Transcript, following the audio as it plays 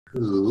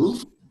to,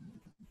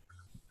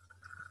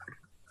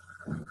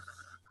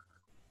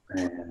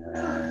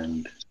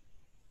 and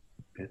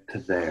get to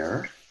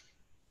there.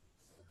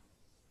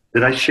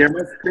 Did I share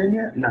my screen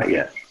yet? Not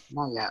yet.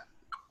 Not yet.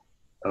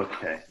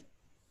 Okay.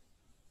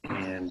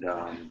 And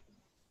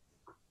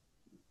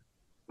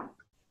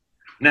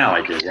now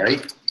I did,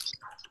 right?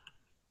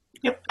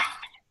 Yep.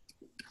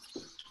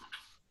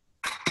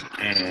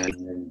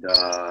 And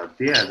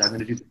yeah, I'm going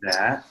to do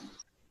that.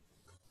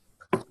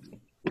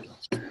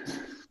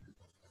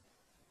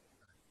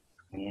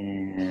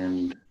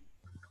 And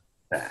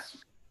that.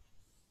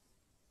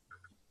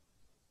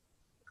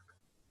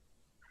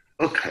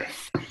 Okay.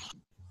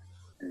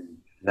 And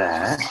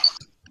that.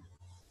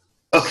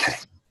 Okay.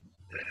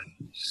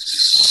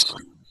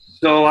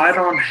 So I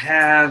don't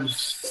have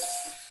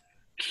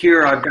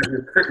Kira, I've got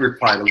your quick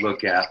reply to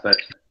look at, but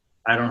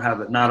I don't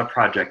have it, not a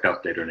project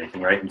update or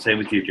anything, right? And same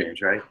with you,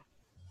 James, right?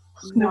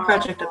 No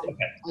project update.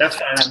 Okay, that's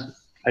fine.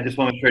 I just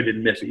want to make sure I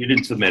didn't miss it. You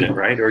didn't submit it,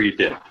 right? Or you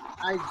did?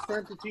 I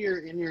sent it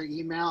to in your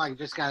email. I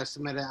just got to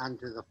submit it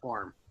onto the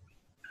form.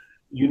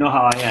 You know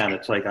how I am.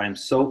 It's like I'm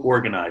so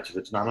organized. If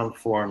it's not on the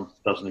form,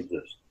 it doesn't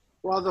exist.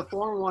 Well, the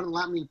form wouldn't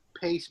let me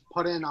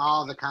put in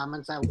all the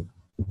comments.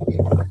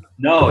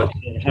 No, it's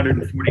a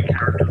 140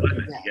 character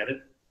limit. Yeah. You get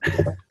it?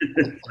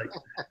 It's like,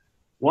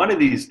 one of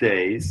these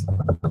days,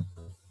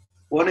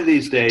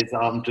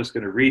 I'm just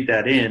going to read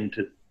that in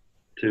to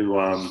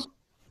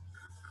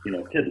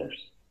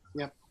Tiddlers.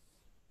 Yep.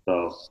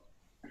 So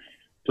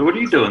what are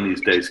you doing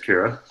these days,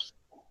 Kira?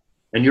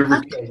 And you're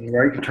recording,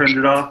 right? You turned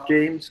it off,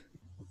 James?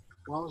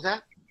 What was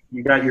that?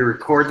 You got your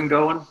recording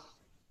going?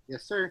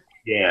 Yes, sir.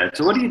 Yeah.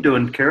 So what are you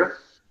doing, Kira?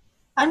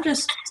 I'm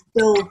just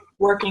still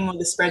working with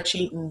a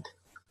spreadsheet and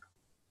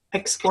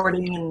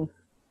exporting and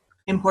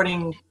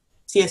importing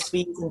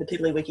CSVs into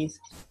TiddlyWikis.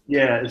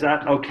 Yeah. Is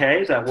that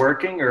okay? Is that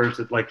working, or is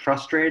it like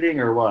frustrating,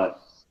 or what?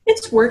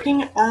 It's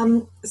working.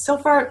 So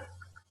far,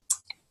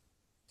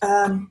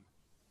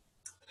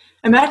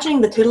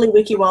 imagining the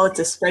TiddlyWiki while it's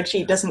a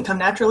spreadsheet doesn't come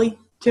naturally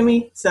to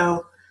me.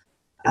 So,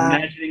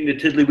 Imagining the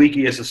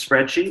TiddlyWiki as a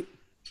spreadsheet?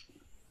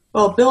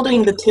 Well,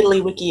 building the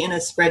TiddlyWiki in a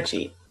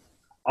spreadsheet.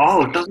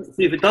 Oh, it doesn't.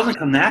 See, if it doesn't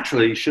come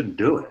naturally, you shouldn't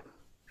do it.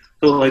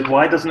 So, like,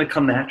 why doesn't it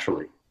come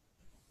naturally?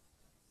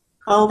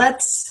 Well,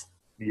 that's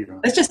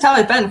just how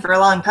I've been for a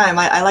long time.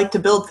 I like to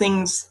build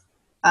things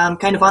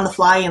kind of on the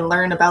fly and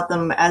learn about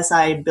them as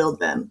I build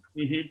them.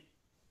 Mm-hmm.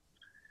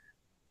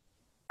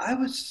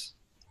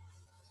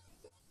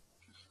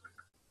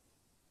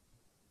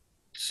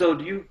 So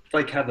do you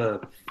like have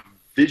a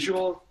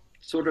visual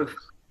sort of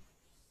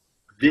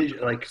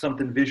like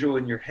something visual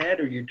in your head,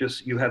 or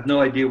you have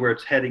no idea where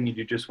it's heading and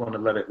you just want to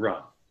let it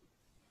run?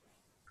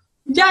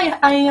 Yeah,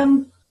 I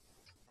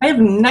have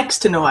next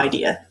to no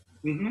idea.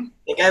 Mm-hmm.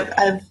 Like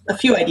I have a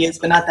few ideas,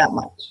 but not that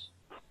much.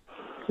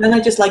 And then I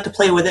just like to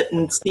play with it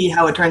and see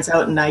how it turns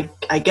out, and I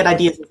get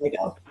ideas as I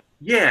go.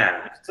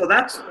 Yeah, so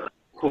that's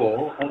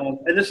cool.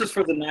 And this is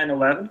for the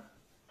 9/11?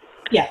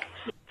 Yeah.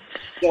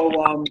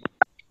 So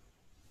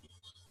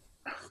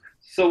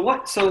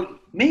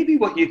maybe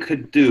what you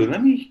could do,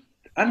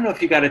 I don't know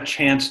if you got a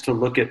chance to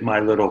look at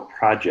my little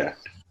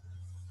project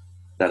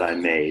that I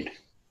made.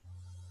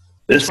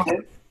 This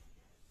one?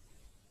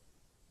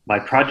 My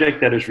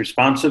project that is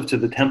responsive to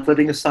the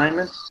templating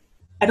assignment.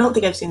 I don't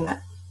think I've seen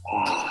that.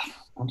 Oh,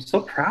 I'm so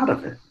proud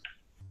of it.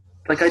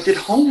 Like I did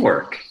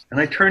homework and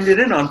I turned it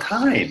in on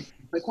time.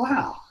 Like,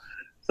 wow.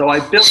 So I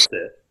built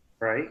it,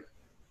 right?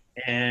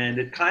 And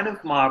it kind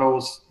of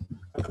models,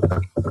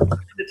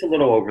 it's a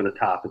little over the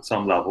top at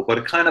some level, but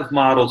it kind of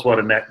models what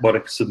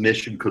a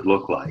submission could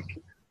look like.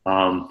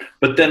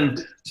 But then,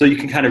 so you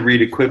can kind of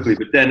read it quickly,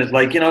 but then it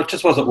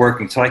just wasn't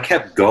working. So I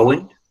kept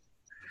going.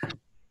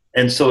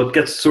 And so it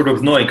gets sort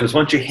of annoying because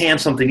once you hand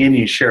something in and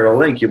you share a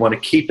link, you want to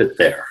keep it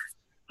there.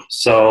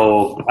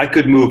 So I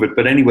could move it,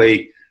 but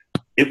anyway,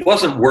 it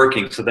wasn't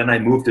working. So then I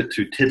moved it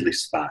to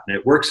TiddlySpot, and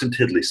it works in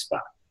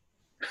TiddlySpot.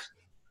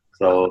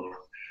 So,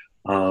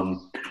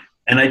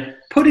 and I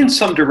put in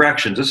some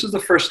directions. This is the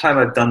first time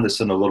I've done this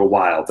in a little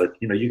while, but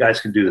you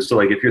guys can do this. So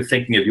like if you're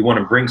thinking if you want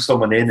to bring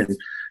someone in and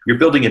you're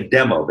building a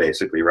demo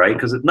basically, right?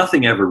 Because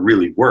nothing ever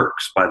really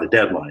works by the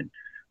deadline.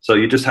 So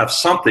you just have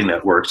something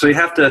that works. So you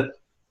have to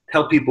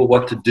tell people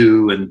what to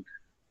do. And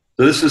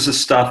so this is the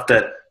stuff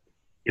that,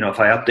 if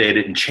I update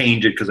it and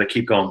change it, because I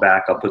keep going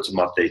back, I'll put some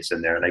updates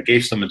in there. And I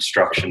gave some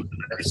instructions,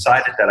 and I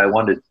decided that I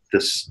wanted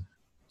this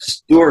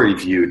story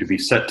view to be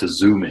set to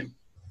zoom in.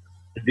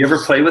 Have you ever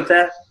played with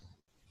that?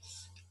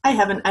 I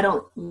haven't. I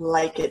don't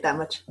like it that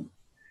much.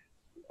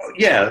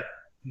 Yeah.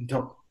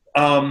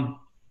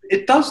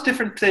 It does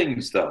different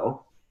things,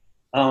 though.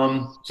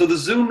 So the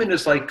zoom in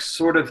is like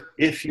sort of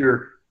if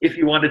you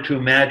wanted to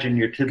imagine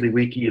your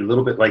TiddlyWiki a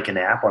little bit like an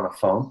app on a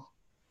phone.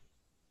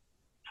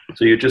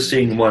 So you're just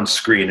seeing one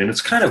screen, and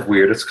it's kind of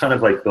weird. It's kind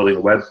of like building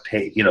a web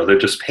page. They're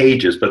just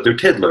pages, but they're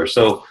Tiddler.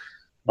 So,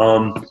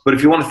 but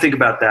if you want to think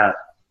about that,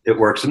 it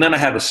works. And then I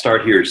have a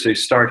start here. So you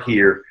start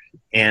here,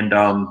 and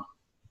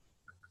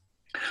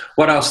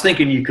what I was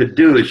thinking you could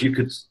do is you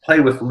could play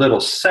with little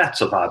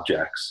sets of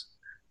objects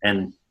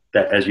and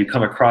that as you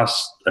come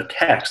across a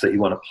text that you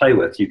want to play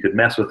with, you could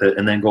mess with it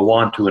and then go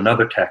on to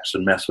another text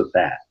and mess with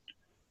that.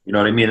 You know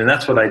what I mean? And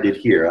that's what I did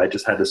here. I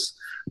just had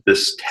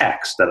this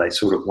text that I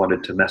sort of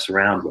wanted to mess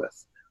around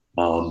with.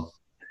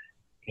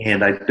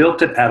 And I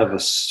built it out of a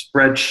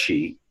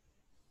spreadsheet.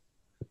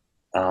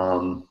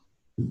 And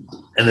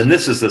then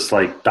this is this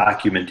like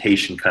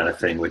documentation kind of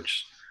thing,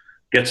 which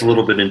gets a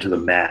little bit into the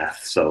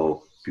math.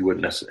 So you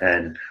wouldn't necessarily,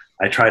 and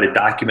I try to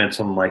document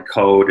some of my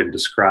code and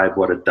describe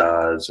what it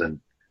does.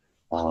 And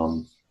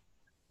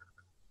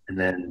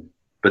then,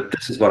 but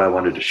this is what I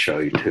wanted to show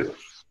you too.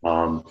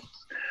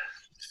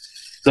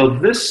 So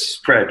this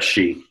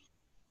spreadsheet,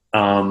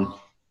 and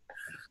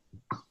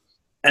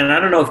I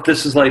don't know if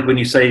this is like when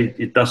you say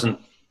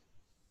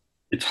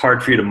it's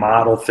hard for you to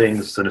model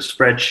things in a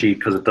spreadsheet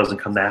because it doesn't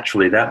come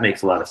naturally. That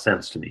makes a lot of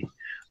sense to me.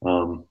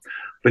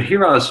 But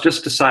here I was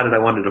just decided I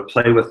wanted to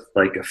play with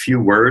like a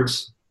few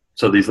words.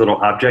 So these little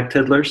object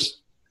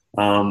tiddlers.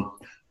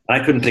 I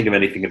couldn't think of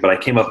anything, but I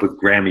came up with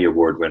Grammy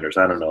Award winners.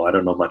 I don't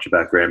know much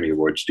about Grammy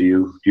Awards. Do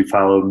you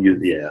follow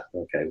them? Yeah,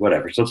 okay,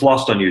 whatever. So it's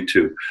lost on you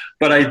too.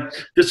 But I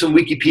did some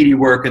Wikipedia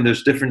work, and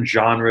there's different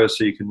genres,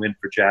 so you can win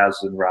for jazz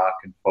and rock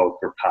and folk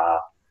or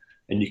pop,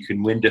 and you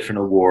can win different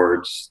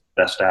awards: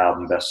 best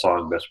album, best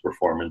song, best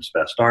performance,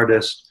 best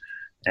artist,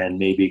 and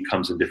maybe it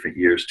comes in different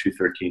years: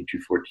 2013,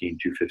 2014,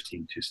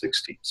 2015,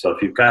 2016. So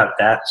if you've got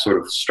that sort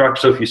of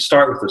structure, so if you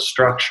start with a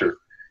structure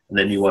and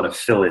then you want to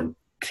fill in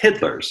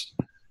tiddlers,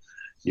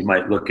 you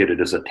might look at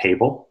it as a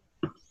table,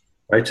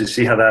 right? To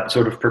see how that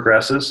sort of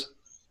progresses.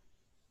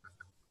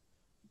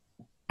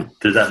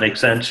 Does that make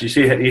sense? You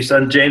see, you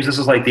said, James, this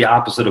is like the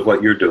opposite of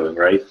what you're doing,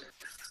 right?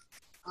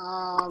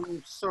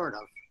 Sort of.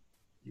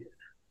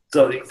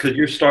 So, because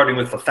you're starting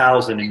with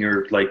 1,000 and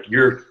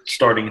you're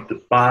starting at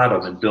the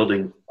bottom and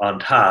building on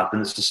top,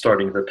 and this is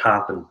starting at the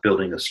top and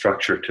building a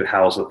structure to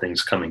house the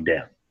things coming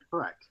down.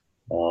 Correct.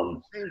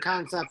 Same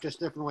concept, just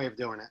different way of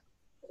doing it.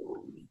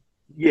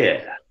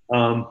 Yeah.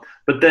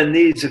 But then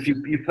these, if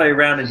you play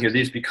around in here,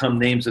 these become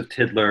names of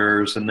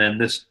tiddlers, and then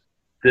this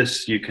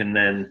you can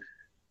then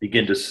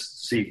begin to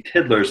see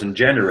tiddlers and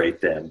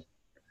generate them.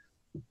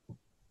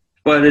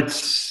 But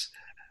it's,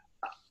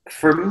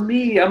 for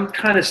me, I'm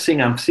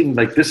seeing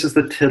like this is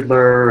the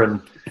tiddler,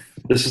 and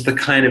this is the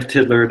kind of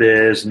tiddler it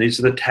is, and these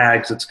are the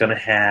tags it's going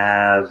to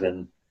have,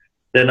 and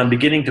then I'm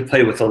beginning to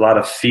play with a lot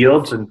of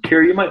fields. And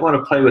Kira, you might want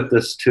to play with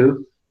this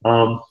too.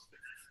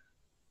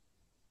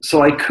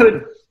 So I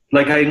could,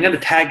 like, I'm going to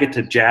tag it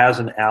to jazz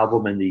and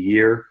album and the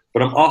year,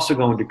 but I'm also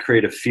going to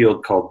create a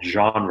field called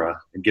genre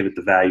and give it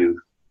the value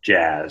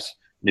jazz,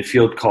 and a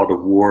field called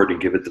award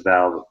and give it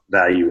the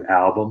value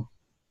album,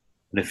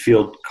 and a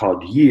field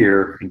called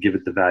year and give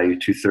it the value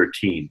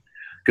 213.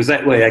 Because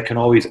that way I can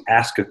always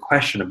ask a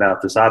question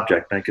about this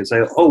object, and I can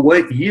say, oh,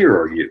 what year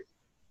are you?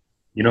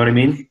 You know what I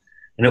mean?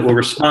 And it will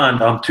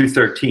respond, I'm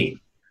 213.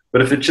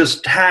 But if it's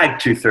just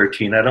tagged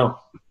 213, I don't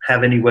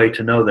have any way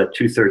to know that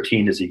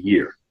 213 is a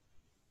year.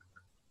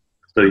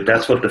 So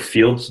that's what the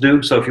fields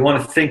do. So if you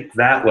want to think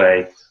that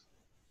way,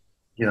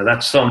 you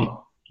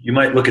know, you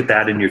might look at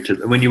that in your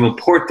tiddler. When you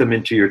import them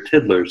into your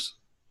tiddlers,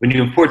 when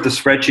you import the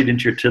spreadsheet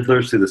into your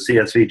tiddlers through the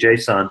CSV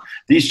JSON,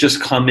 these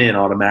just come in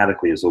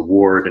automatically as a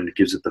word, and it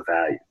gives it the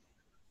value.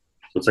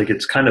 So it's like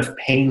it's kind of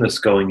painless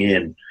going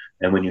in,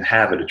 and when you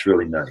have it, it's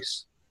really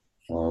nice.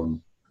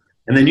 And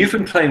then you've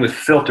been playing with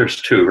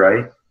filters too,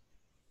 right?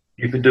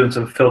 You've been doing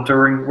some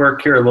filtering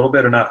work here a little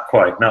bit, or not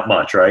quite? Not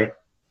much, right?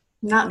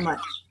 Not much.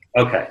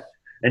 Okay.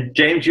 And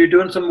James, you're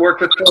doing some work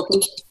with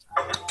filters?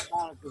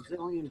 About a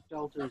gazillion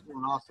filters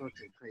doing all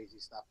sorts of crazy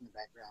stuff in the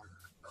background.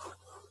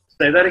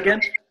 Say that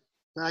again?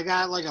 So I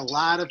got like a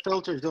lot of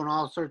filters doing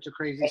all sorts of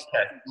crazy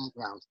stuff in the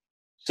background.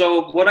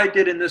 So what I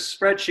did in this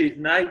spreadsheet,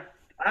 and I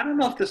don't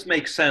know if this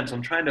makes sense.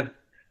 I'm trying to,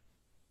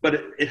 but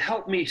it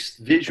helped me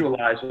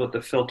visualize what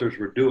the filters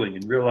were doing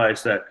and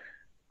realize that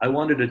I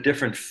wanted a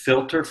different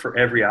filter for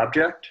every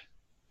object.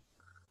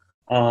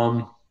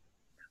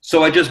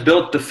 So I just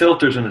built the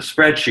filters in a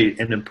spreadsheet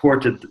and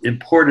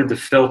imported the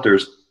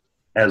filters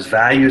as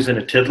values in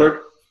a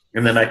tiddler,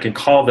 and then I can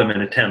call them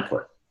in a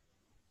template.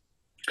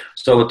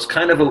 So it's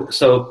kind of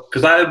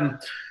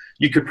because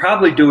you could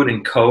probably do it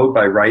in code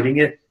by writing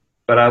it,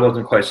 but I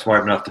wasn't quite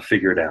smart enough to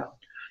figure it out.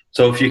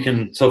 So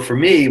for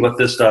me, what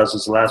this does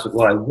is allows me,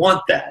 well, I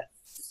want that.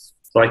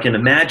 So I can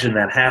imagine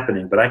that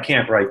happening, but I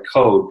can't write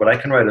code, but I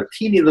can write a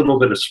teeny little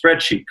bit of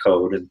spreadsheet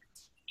code and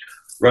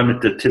run it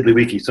to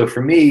TiddlyWiki. So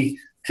for me,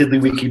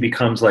 TiddlyWiki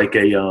becomes like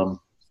a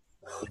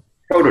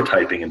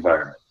prototyping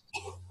environment,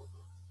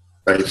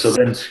 right? So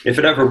then if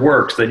it ever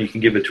works, then you can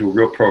give it to a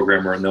real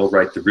programmer and they'll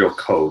write the real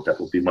code. That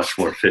will be much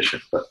more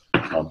efficient.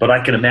 But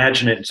I can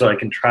imagine it, so I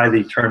can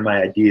turn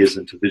my ideas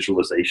into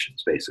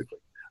visualizations, basically.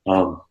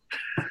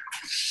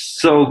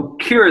 So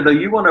Kira, though,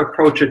 you want to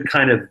approach it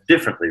kind of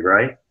differently,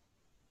 right?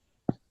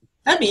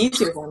 That'd be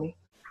easier for me.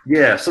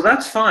 Yeah, so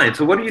that's fine.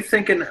 So what are you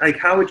thinking? Like,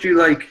 how would you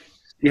like?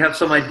 Do you have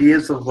some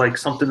ideas of like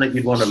something that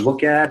you'd want to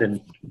look at,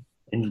 and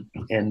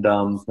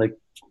like,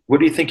 what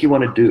do you think you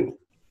want to do?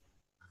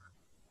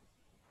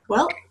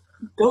 Well,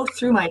 go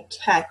through my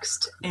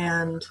text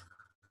and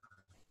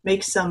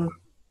make some,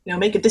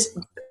 make a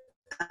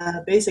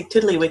basic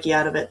TiddlyWiki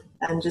out of it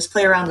and just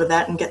play around with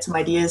that and get some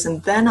ideas.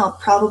 And then I'll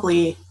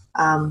probably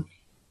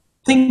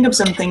think of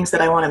some things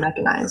that I want to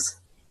mechanize.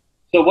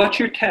 So what's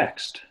your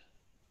text?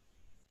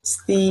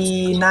 It's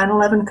the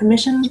 9/11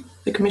 Commission,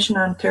 the Commission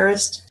on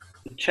Terrorist.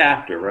 The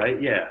chapter,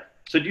 right? Yeah.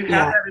 So do you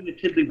have that in the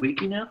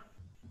TiddlyWiki now?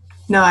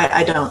 No,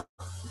 I don't.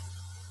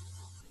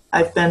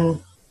 I've been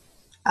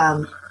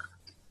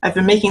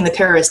making the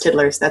terrorist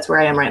tiddlers. That's where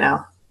I am right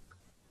now.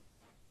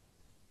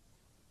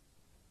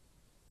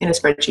 In a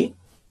spreadsheet.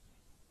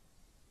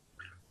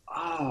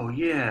 Oh,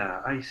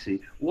 yeah, I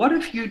see. What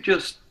if you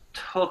just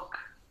took,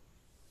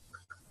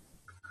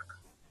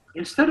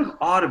 instead of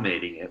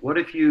automating it, what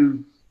if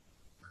you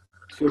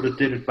sort of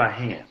did it by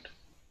hand?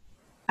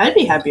 I'd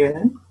be happier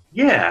then.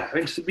 Yeah,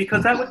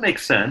 because that would make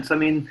sense. I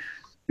mean,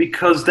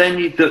 because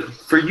then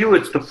for you,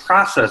 it's the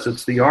process,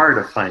 it's the art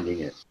of finding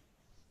it.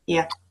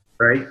 Yeah.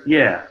 Right?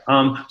 Yeah.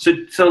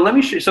 So let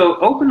me so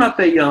open up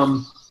a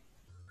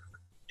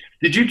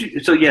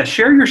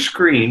share your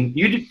screen.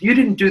 You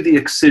didn't do the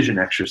excision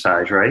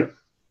exercise, right?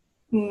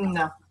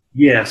 No.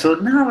 Yeah, so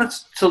now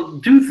let's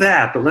do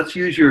that, but let's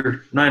use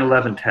your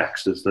 9/11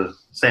 text as the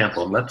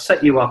sample. Let's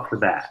set you up for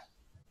that.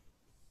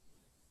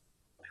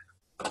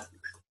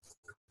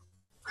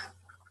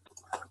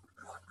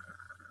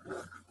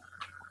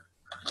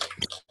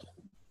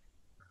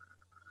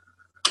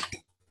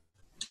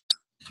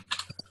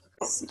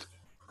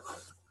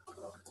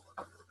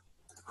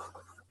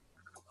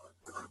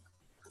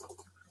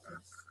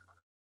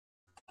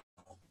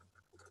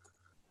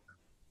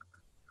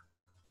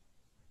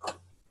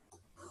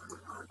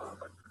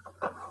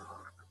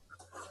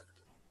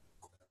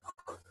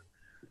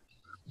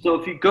 So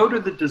if you go to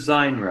the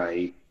design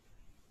right,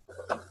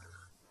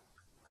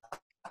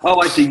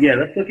 oh, I see. Yeah,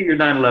 let's look at your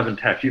 9/11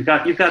 text. You've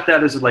got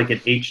that as like an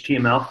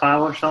HTML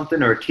file or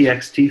something, or a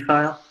TXT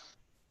file.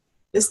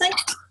 This thing?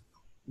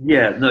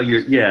 Yeah, no,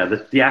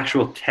 the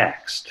actual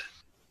text.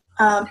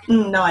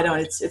 No, I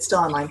don't. It's still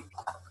online.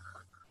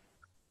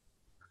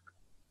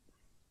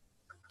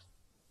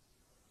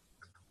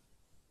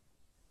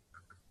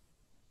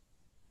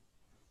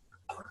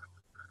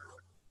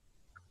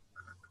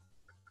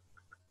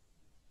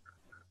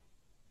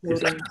 Is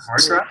that your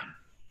hard drive?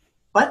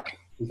 What?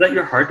 Is that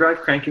your hard drive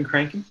cranking?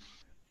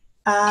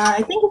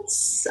 I think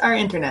it's our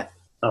internet.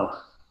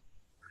 Oh.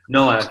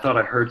 No, I thought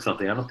I heard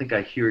something. I don't think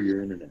I hear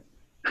your internet.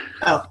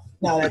 Oh,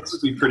 no, that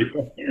would be pretty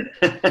funny.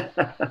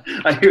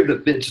 I hear the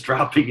bits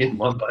dropping in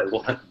one by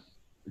one.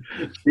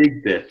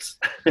 Big bits.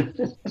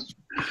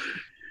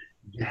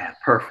 Yeah,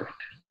 perfect.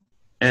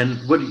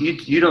 And what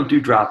you don't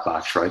do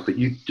Dropbox, right? But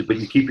you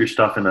keep your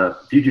stuff in a.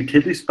 Do you do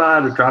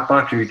TiddlySpot or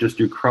Dropbox, or you just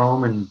do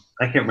Chrome? And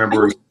I can't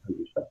remember.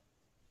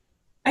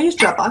 I use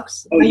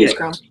Dropbox. Oh, I use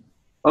Chrome.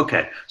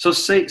 Okay, so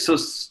save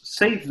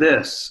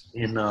this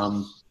in.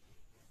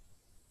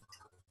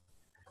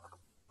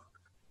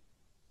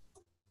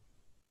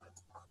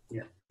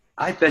 Yeah,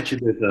 I bet you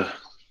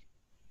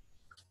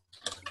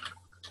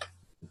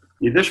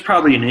there's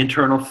probably an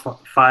internal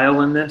file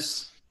in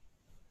this.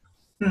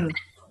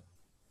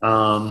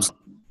 But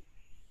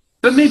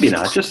maybe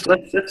not.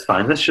 That's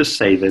fine. Let's just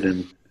save it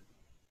and.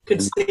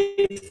 Could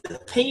save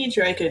the page,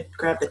 or I could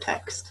grab the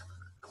text.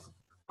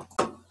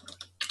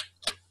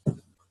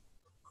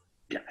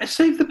 Yeah, I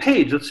save the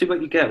page. Let's see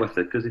what you get with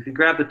it. Because if you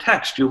grab the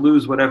text, you'll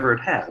lose whatever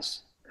it has.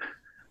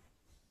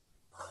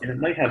 And it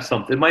might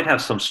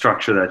have some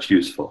structure that's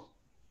useful.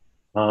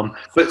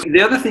 But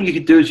the other thing you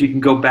could do is you can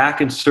go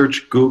back and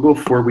search Google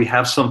for "we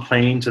have some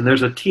planes," and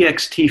there's a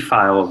TXT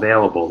file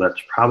available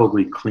that's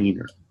probably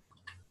cleaner.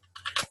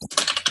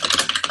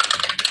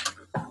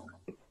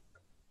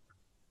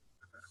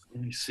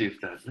 Let me see if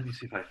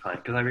I find,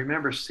 because I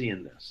remember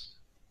seeing this.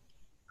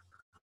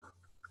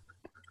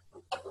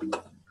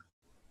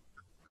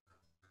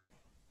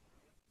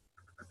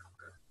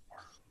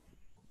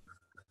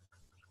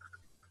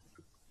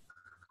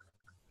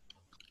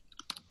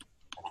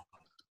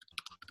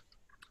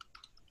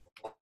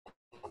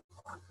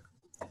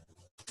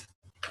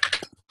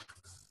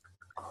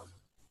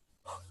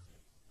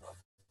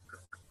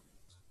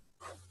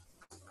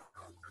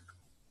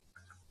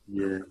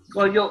 Yeah.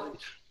 Well,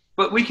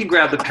 but we can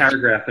grab the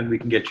paragraph and we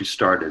can get you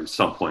started at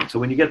some point. So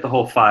when you get the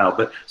whole file,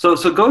 so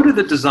go to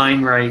the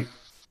design right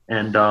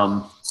and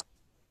under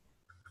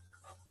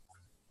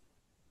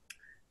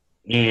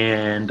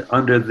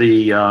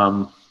the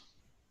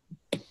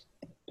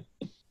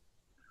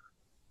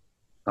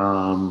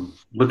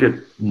look at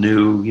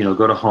new,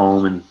 go to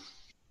home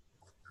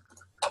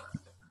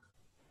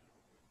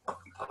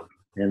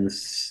and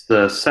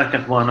the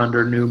second one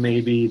under new,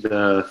 maybe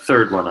the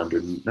third one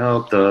under,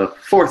 no, the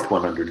fourth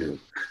one under new.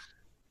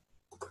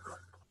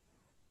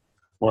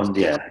 One,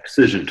 yeah,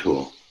 excision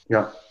tool.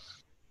 Yeah.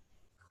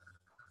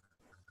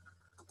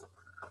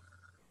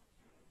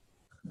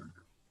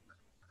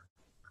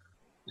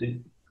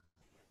 See?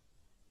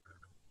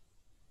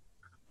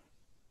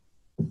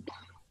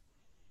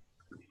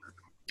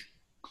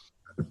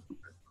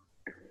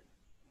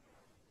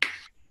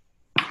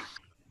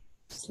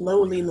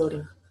 Slowly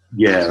loading.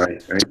 Yeah,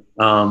 right.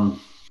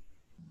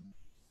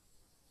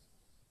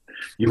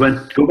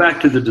 Go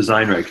back to the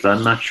design right, because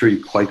I'm not sure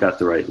you quite got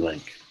the right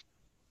link.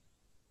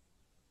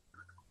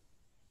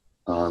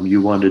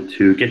 You wanted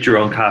to get your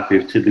own copy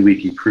of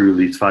TiddlyWiki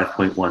pre-release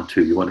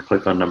 5.12. You want to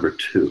click on number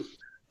 2.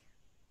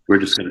 We're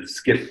just going to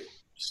skip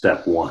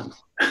step 1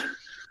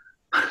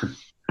 because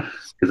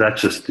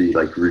that's just the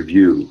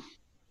review.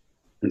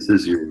 This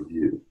is your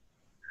review,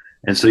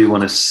 and so you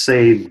want to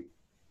save.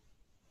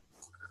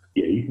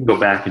 Yeah, you can go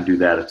back and do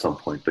that at some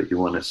point, but you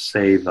want to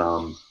save.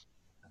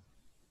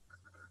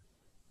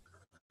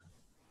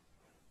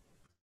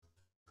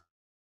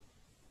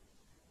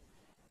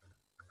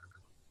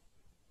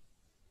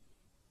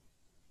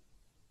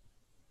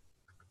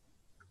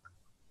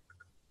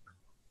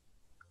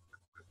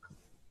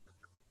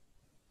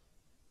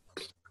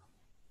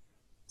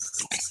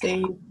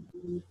 Save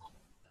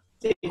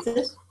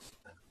this.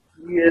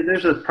 Yeah,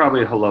 there's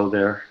probably a hello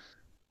there.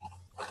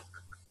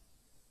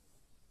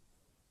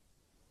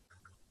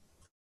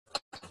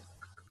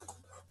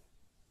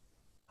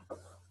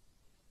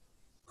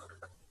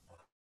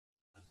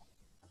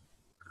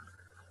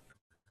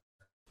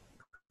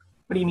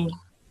 What do you mean?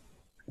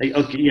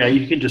 Okay, yeah,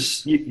 you can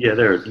just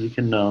there. You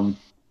can.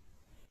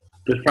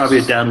 There's probably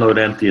a download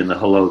empty in the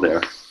hello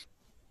there.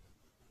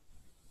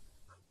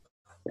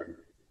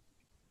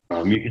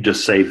 You can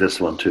just save this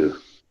one too.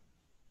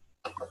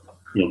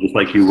 Just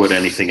like you would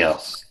anything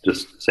else.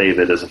 Just save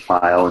it as a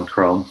file in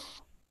Chrome.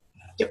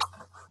 Yep.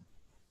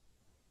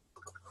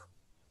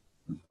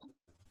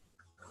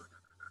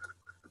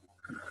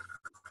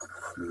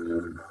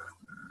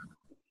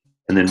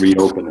 And then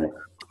reopen it.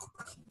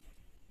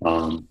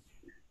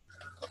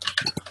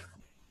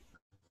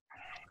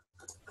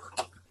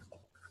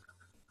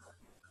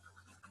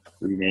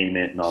 Rename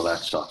it and all that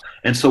stuff.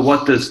 And so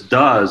what this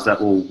does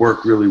that will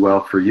work really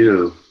well for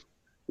you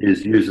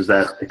is uses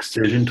that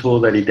excision tool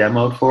that he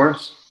demoed for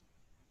us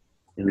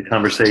in the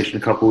conversation a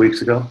couple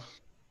weeks ago.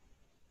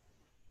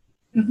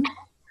 Mm-hmm.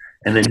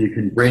 And then you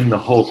can bring the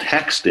whole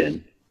text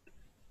in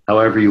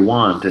however you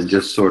want and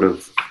just sort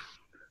of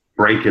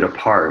break it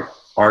apart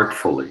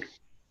artfully,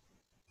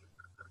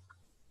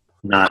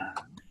 not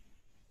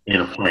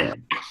in a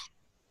plan.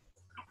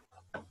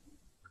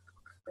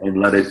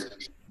 And let it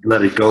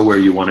go where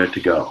you want it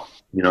to go.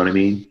 You know what I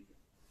mean?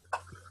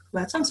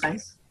 That sounds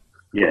nice.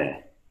 Yeah.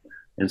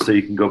 And so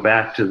you can go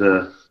back to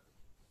the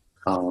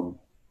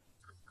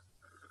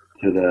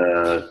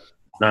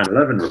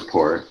 9/11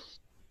 report.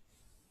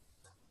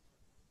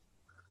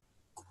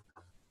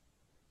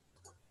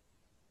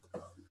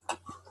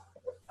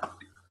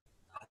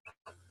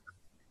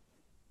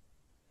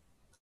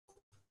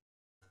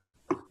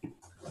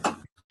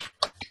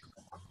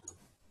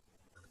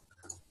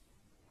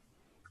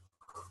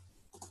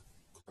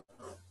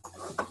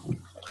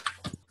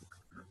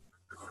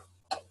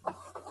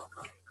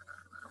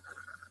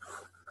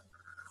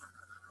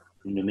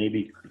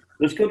 Maybe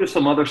let's go to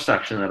some other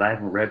section that I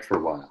haven't read for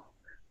a while.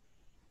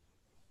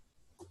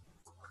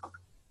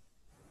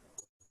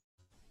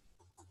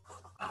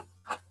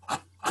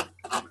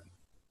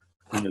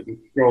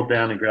 Scroll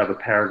down and grab a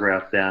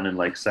paragraph down in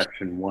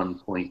section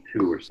 1.2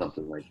 or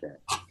something like that.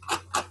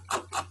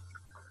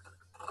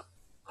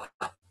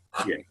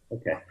 Yeah.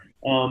 Okay.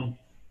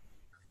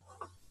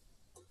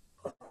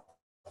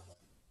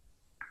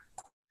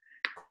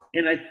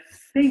 And I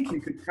think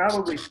you could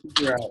probably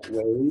figure out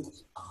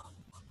ways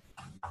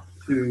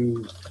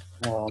to,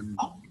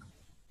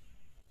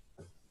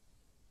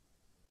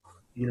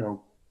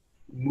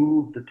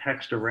 move the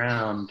text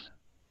around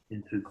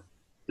into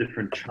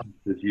different chunks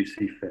as you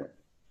see fit.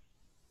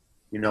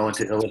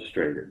 Into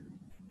Illustrator.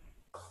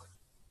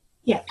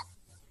 Yeah.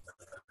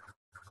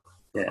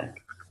 Yeah.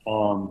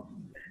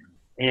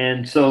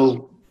 And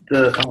so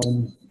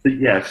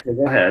yeah. So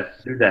go ahead,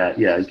 do that.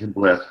 Yeah, you can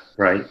blip,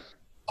 right?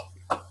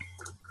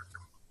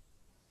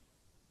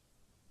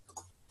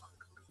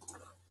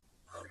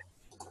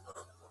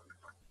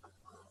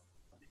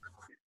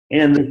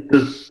 And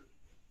the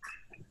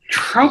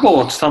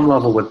trouble at some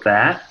level with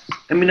that,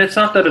 I mean, it's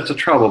not that it's a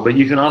trouble, but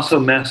you can also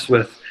mess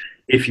with,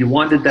 if you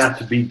wanted that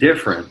to be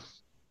different,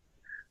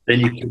 then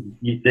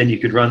you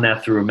could run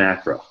that through a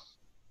macro.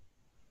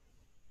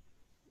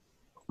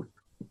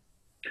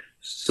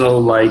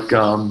 So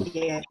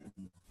Yeah.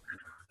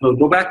 So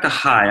go back to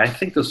high. I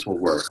think this will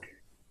work.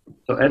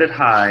 So edit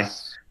high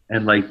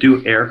and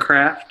do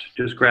aircraft.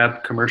 Just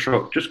grab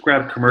commercial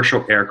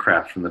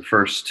aircraft from the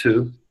first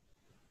two.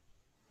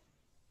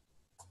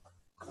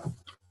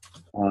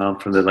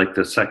 From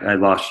the second, I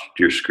lost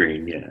your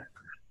screen. Yeah,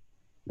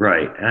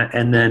 right.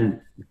 And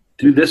then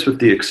do this with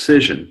the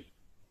excision.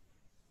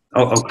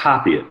 Oh,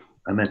 copy it.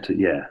 I meant to.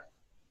 Yeah.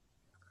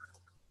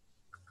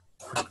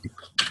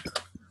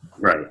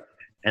 Right.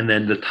 And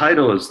then the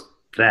title is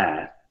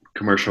that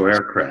commercial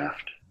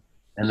aircraft.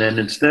 And then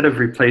instead of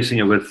replacing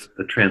it with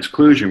a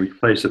transclusion,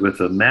 replace it with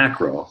a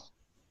macro.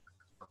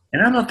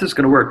 And I don't know if this is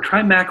going to work.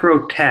 Try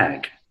macro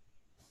tag.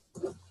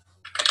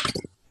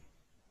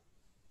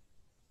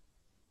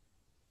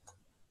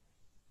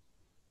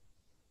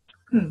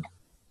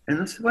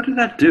 And what did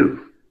that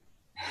do?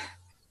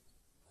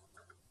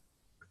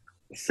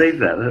 Save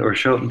that or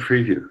show it in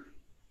preview.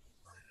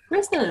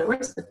 Where's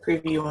the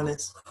preview on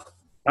this?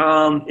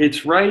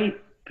 It's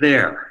right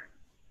there.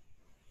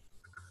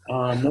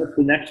 That's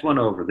the next one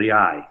over, the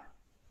eye.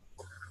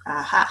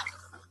 Aha.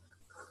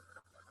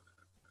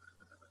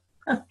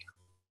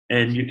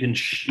 And you can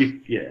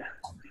yeah.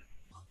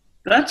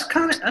 That's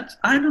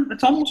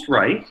that's almost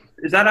right.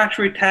 Is that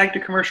actually tagged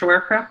to commercial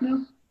aircraft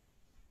now?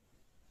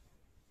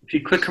 If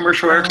you click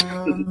commercial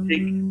aircraft, does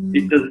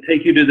it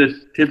take you to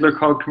this tiddler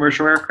called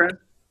commercial aircraft?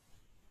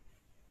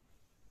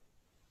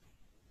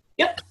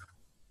 Yep.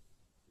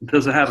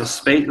 Does it have a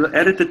space?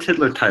 Edit the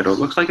tiddler title. It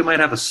looks like it might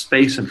have a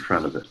space in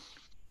front of it.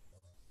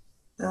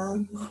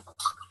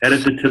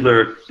 Edit the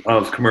tiddler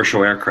of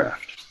commercial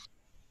aircraft.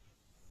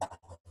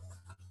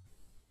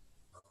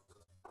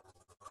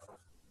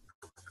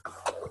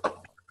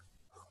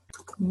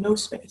 No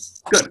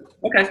space. Good.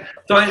 Okay.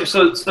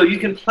 So you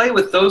can play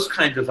with those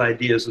kinds of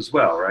ideas as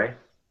well, right?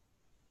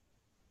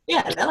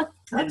 Yeah,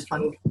 that's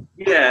fun.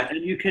 Yeah,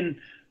 and you can,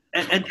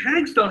 and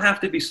tags don't have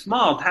to be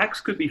small.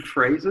 Tags could be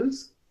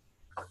phrases.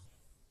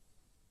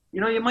 You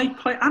know, you might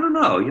play. I don't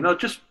know. You know,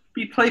 just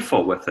be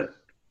playful with it.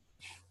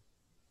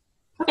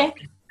 Okay.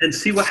 And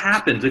see what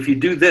happens if you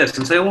do this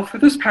and say, well, for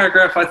this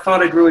paragraph, I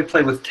thought I'd really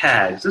play with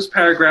tags. This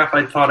paragraph,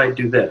 I thought I'd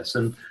do this,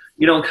 and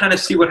you know, kind of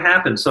see what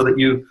happens so that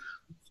you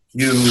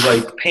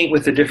like paint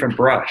with a different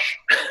brush.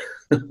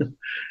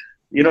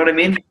 You know what I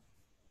mean?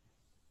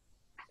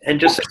 And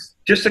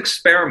just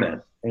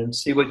experiment and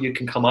see what you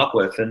can come up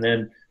with,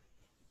 and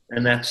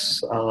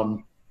that's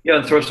yeah,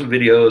 and throw some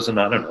videos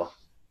and I don't know,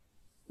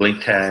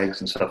 blink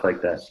tags and stuff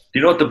like that. Do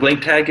you know what the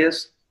blink tag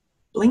is?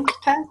 Blink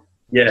tag?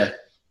 Yeah.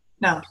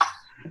 No.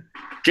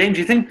 James,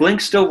 you think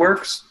blink still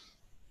works?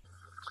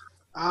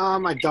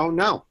 I don't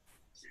know.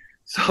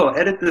 So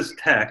edit this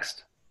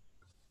text.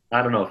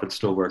 I don't know if it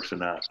still works or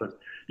not, but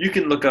you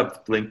can look up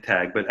the blink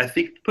tag. But I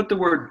think put the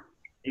word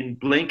in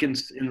blink in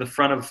the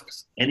front of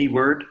any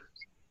word.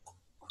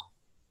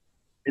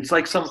 It's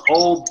like some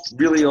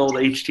really old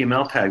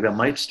HTML tag that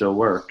might still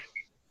work.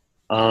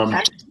 Oh,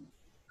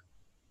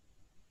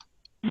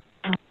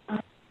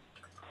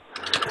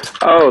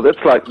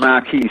 that's like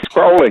marquee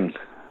scrolling.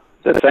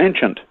 That's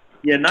ancient.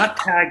 Yeah, not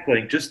tag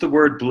blink, just the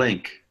word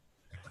blink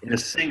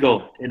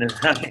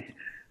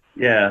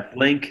yeah,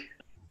 blink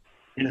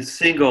in a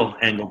single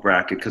angle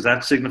bracket, because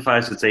that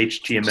signifies it's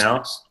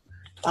HTML.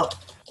 Oh.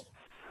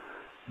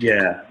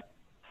 Yeah.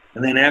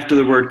 And then after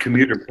the word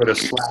commuter, put a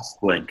slash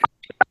blink.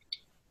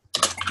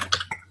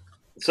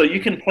 So you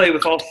can play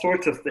with all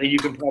sorts of things. You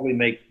can probably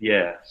make,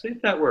 yeah. See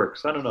if that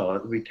works. I don't know.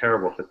 It would be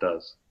terrible if it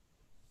does.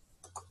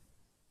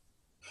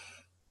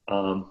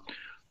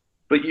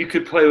 But you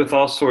could play with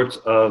all sorts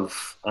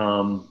of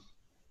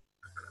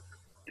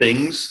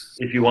things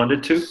if you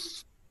wanted to.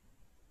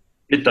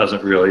 It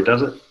doesn't really,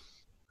 does it?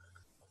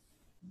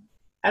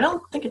 I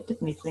don't think it did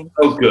anything.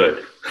 Oh,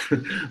 good.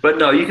 But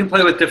no, you can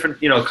play with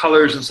different, you know,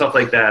 colors and stuff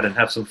like that, and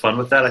have some fun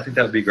with that. I think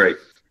that would be great.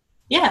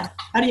 Yeah.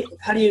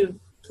 How do you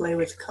play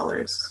with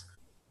colors?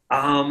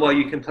 Well,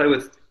 you can play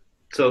with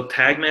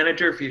Tag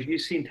Manager. If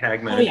you've seen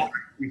Tag Manager, yeah,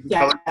 you can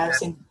yeah, I've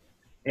seen.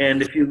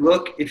 And if you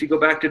go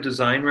back to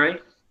Design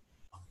Right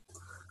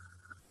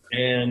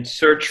and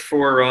search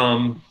for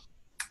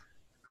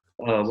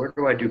where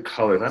do I do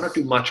colors? I don't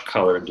do much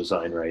color in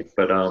Design Right,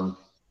 but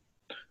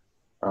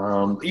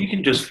you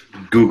can just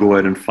Google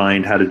it and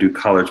find how to do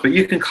colors. But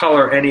you can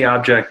color any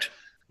object.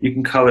 You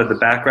can color the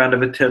background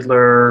of a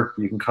tiddler.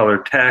 You can color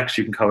text.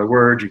 You can color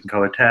words. You can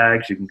color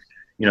tags. You can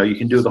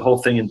do the whole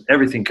thing, and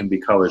everything can be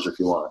colors if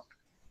you want.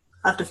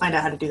 I'll have to find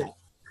out how to do that.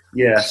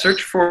 Yeah,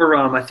 search for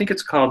I think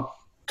it's called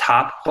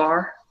Top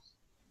Bar.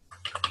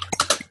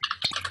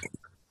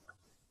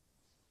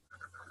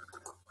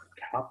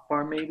 Top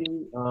Bar,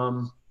 maybe.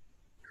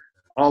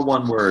 All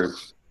one word.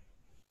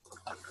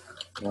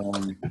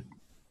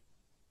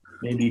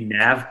 Maybe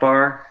Nav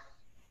Bar.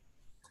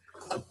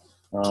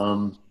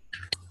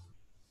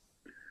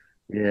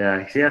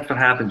 Yeah, see, that's what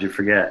happens. You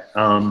forget.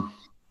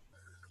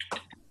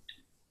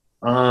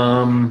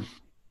 I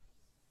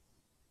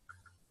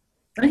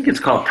think it's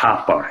called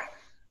Top Bar.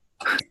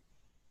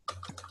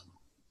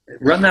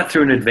 Run that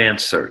through an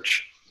advanced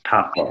search.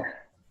 Top Bar.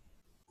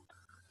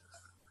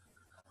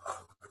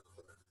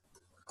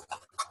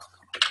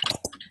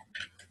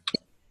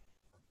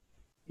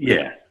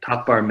 Yeah,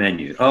 Top Bar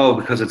menu. Oh,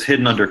 because it's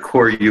hidden under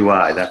Core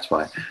UI. That's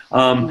why.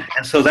 And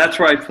so that's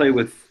where I play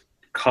with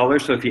color.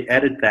 So if you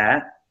edit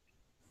that,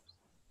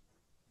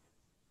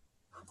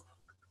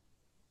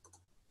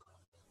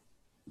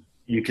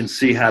 you can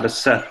see how to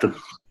set the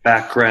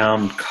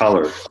background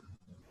color.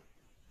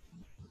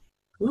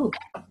 Ooh.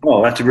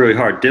 Oh, that's really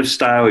hard. Div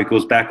style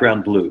equals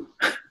background blue.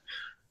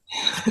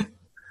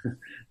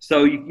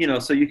 So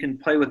so you can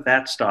play with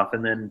that stuff,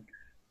 and then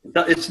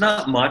it's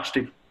not much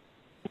to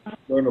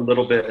learn a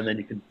little bit, and then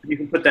you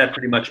can put that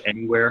pretty much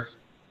anywhere.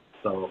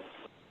 So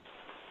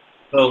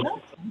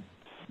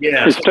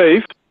yeah. Hey,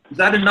 Steve. Is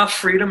that enough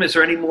freedom? Is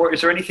there any more?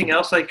 Is there anything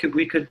else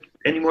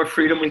any more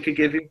freedom we could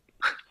give you?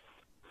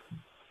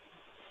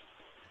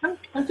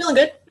 I'm feeling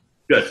good.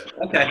 Good.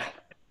 Okay.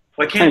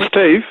 Well, I can't Hey,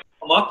 Steve.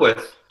 come up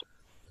with.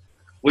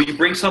 Will you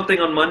bring something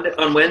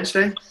on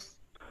Wednesday?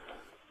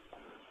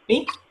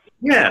 Me?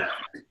 Yeah.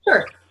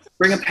 Sure.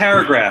 Bring a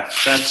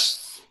paragraph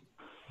that's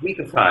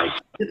weekified,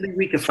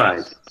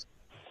 TiddlyWikified.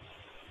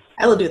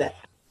 I will do that.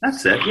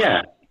 That's it,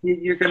 yeah.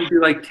 You're going to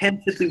do like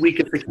 10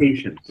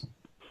 TiddlyWikifications.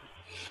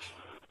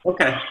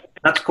 Okay,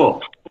 that's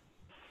cool.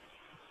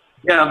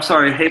 Yeah, I'm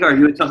sorry, Hagar,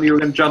 you had something you were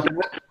going to jump in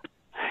with?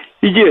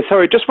 Yeah,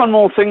 sorry, just one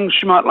more thing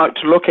she might like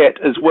to look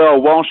at as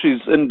well while she's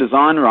in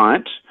Design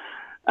Right.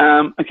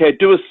 Okay,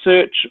 do a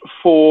search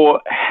for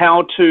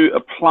how to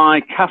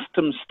apply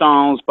custom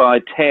styles by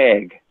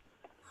tag.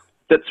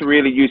 That's a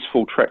really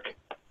useful trick.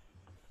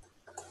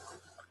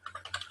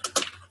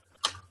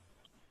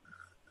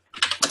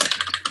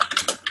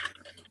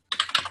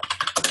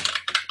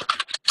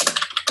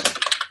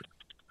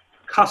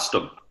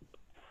 Custom.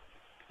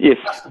 Yes.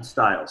 Custom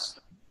styles.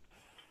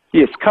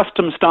 Yes,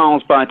 custom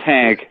styles by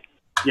tag.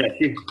 Yeah,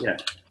 yeah.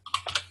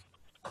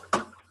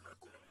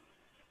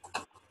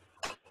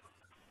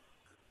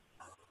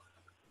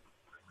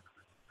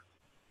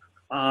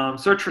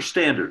 Search for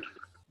standard.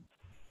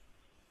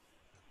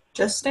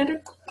 Just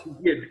standard?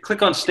 Yeah,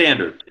 click on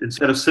standard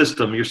instead of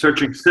system. You're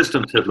searching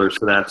system tiddlers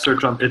for that.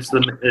 Search on it's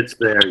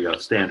there you go,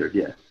 standard,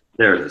 yeah.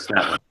 There it is,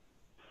 that one.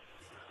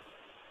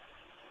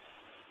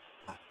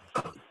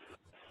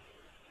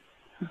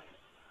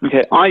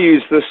 Okay, I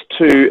use this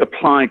to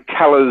apply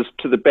colors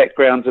to the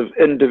backgrounds of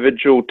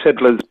individual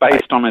tiddlers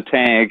based on a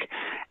tag,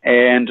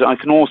 and I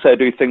can also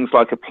do things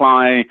like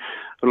apply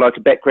like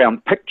a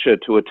background picture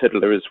to a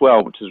tiddler as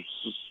well, which is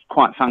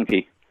quite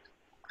funky.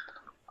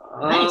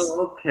 Nice.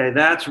 Oh, okay,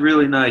 that's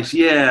really nice.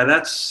 Yeah,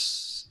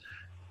 that's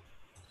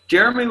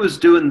Jeremy was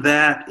doing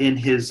that in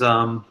his he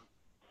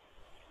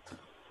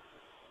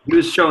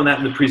was showing that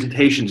in the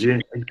presentations. He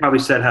probably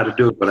said how to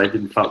do it, but I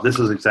didn't follow. This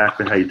is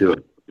exactly how you do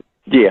it.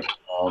 Yeah.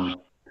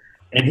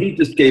 And he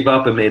just gave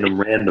up and made them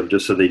random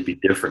just so they'd be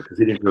different because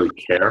he didn't really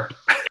care.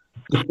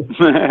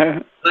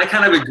 And I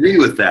kind of agree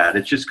with that.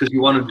 It's just because you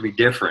want them to be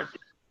different.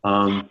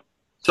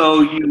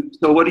 So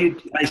what do you?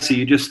 I see.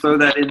 You just throw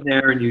that in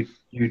there and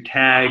you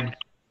tag.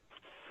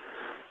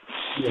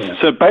 Yeah.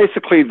 So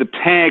basically, the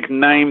tag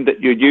name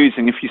that you're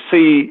using, if you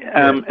see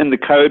in the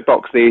code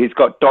box there, he's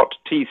got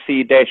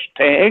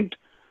 .tc-tagged.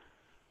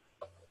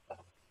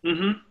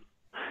 Mm-hmm.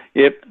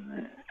 Yep.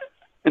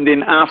 And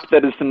then after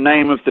that is the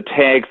name of the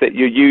tag that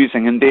you're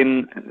using, and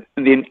then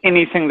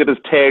anything that is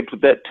tagged with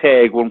that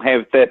tag will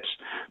have that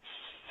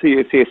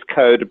CSS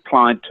code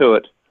applied to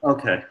it.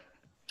 Okay.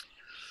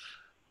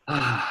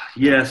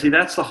 Yeah, see,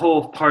 that's the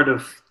whole part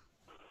of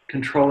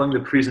controlling the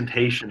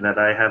presentation that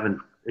I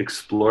haven't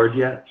explored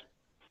yet.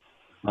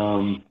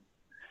 And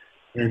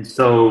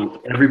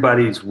so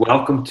everybody's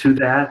welcome to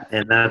that,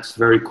 and that's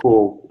very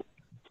cool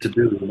to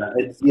do.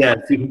 Yeah,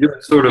 if you can do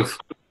it sort of,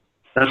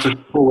 that's a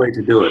cool way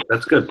to do it.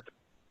 That's good.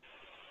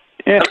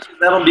 Yeah.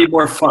 That'll be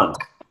more fun.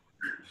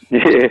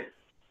 Yeah.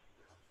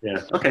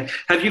 Yeah. Okay.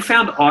 Have you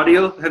found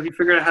audio? Have you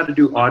figured out how to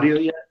do audio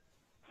yet?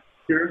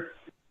 Here?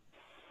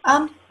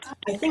 I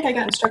think I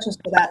got instructions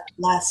for that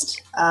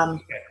last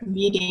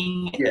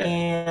meeting. Yeah.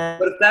 And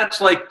But if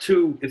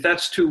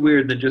that's too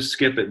weird, then just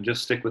skip it and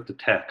just stick with the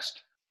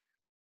text.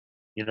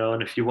 You know,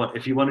 and if you want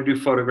to do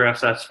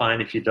photographs, that's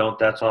fine. If you don't,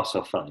 that's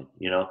also fine.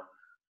 You know,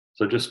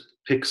 so just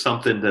pick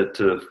something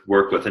to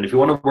work with. And if you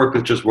want to work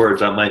with just words,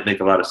 that might make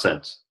a lot of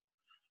sense.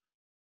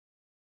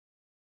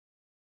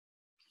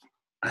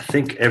 I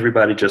think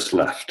everybody just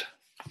left.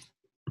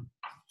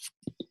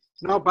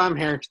 Nope, I'm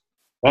here.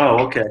 Oh,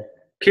 okay.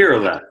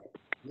 Kira left.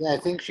 Yeah, I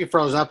think she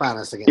froze up on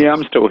us again. Yeah,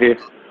 I'm still here.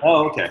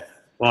 Oh, okay.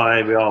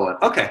 Well, we all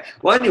went. Okay.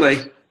 Well,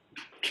 anyway,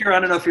 Kira, I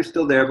don't know if you're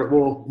still there, but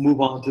we'll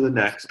move on to the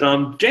next.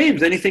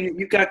 James, anything that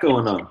you've got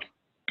going on?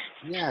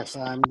 Yes,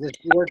 I'm just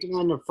working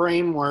on the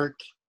framework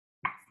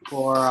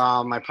for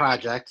my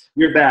project.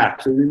 You're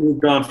back. So we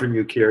moved on from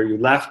you, Kira. You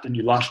left and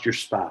you lost your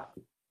spot.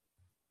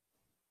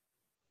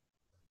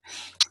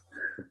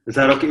 Is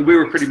that okay? We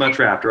were pretty much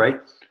wrapped, right?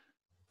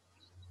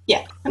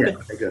 yeah, I'm good.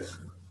 Okay, good.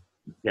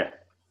 Yeah.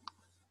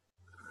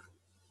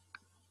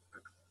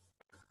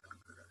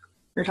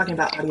 We're talking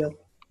about audio.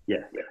 Yeah.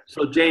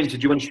 So, James,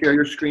 did you want to share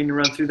your screen and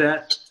run through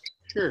that?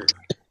 Sure.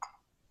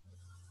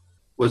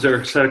 Was there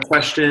a set of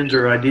questions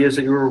or ideas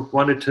that you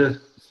wanted to?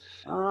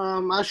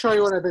 I'll show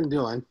you what I've been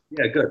doing.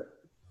 Yeah, good.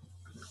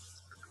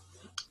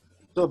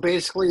 So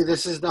basically,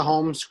 this is the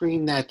home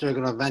screen that they're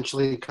going to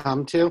eventually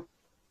come to.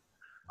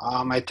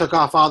 I took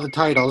off all the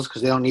titles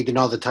because they don't need to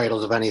know the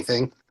titles of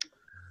anything.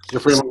 They're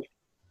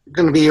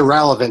going to be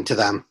irrelevant to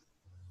them.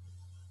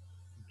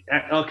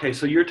 Okay,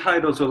 so your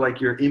titles are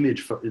like your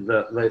image.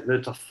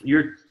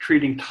 You're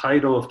treating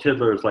title of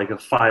Tiddler as like a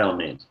file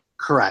name.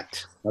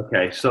 Correct.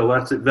 Okay, so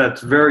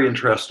that's very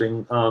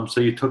interesting. So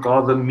you took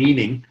all the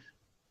meaning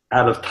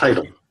out of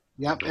title.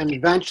 Yep, and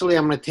eventually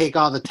I'm going to take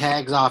all the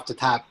tags off the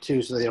top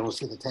too, so they don't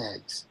see the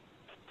tags.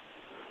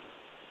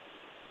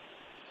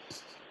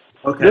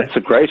 Okay. That's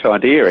a great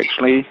idea,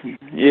 actually.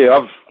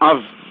 Yeah,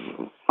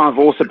 I've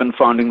also been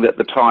finding that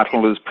the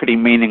title is pretty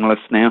meaningless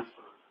now.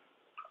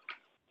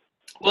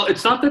 Well,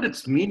 it's not that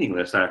it's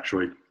meaningless,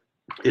 actually.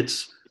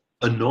 It's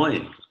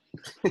annoying.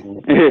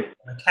 from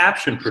a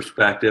caption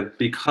perspective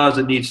because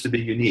it needs to be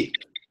unique.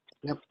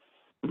 Yep.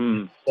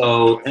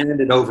 So, and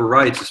it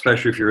overwrites,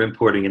 especially if you're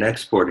importing and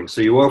exporting.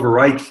 So you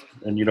overwrite,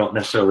 and you don't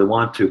necessarily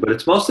want to, but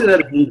it's mostly that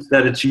it needs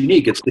that it's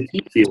unique. It's the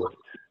key field.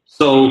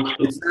 So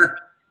it's not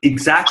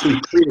exactly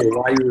clear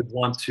why you would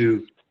want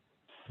to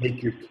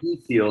make your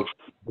key field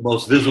the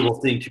most visible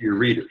thing to your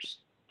readers.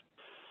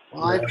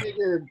 Well, I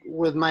figured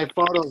with my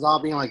photos all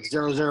being like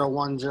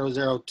 001,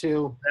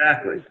 002.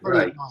 Exactly,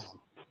 right.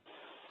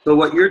 So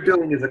what you're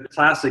doing is a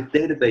classic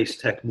database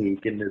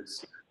technique, and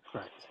it's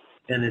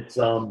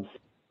so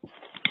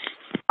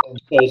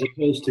as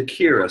opposed to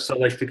Kira. So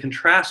like to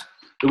contrast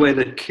the way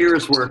that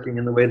Kira's working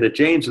and the way that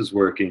James is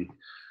working,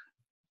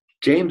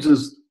 James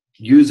is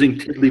using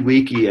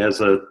TiddlyWiki as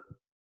a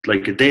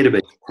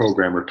database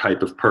programmer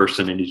type of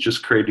person, and he's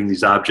just creating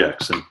these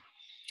objects,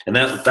 and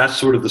that's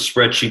sort of the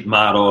spreadsheet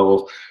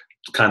model,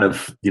 kind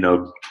of, you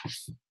know,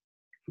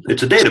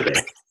 it's a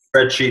database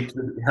spreadsheet,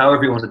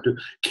 however you want to do.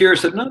 Kira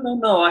said,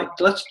 no,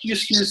 let's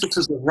just use this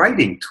as a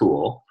writing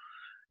tool,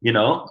 you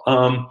know,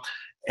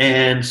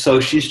 and so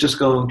she's just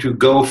going to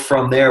go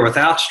from there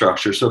without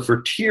structure. So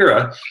for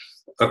Kira,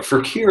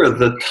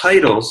 the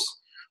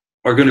titles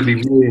are going to be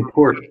really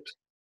important.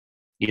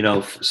 You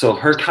know, so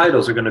her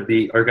titles are going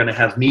to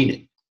have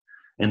meaning,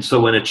 and so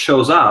when it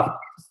shows up,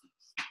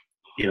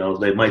 you know,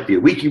 they might be a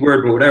wiki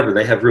word or whatever.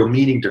 They have real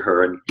meaning to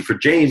her. And for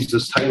James,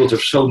 his titles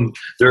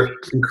they're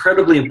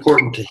incredibly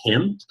important to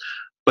him,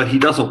 but he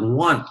doesn't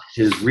want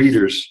his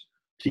readers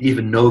to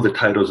even know the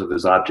titles of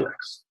his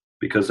objects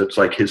because it's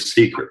like his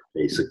secret,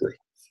 basically.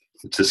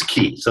 It's his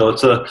key. So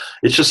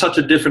it's just such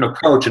a different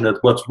approach. And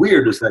what's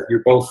weird is that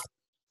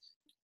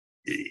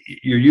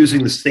you're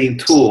using the same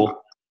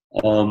tool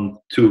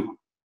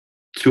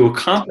to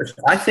accomplish,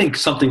 I think,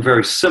 something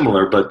very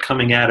similar, but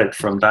coming at it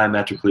from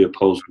diametrically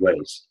opposed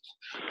ways.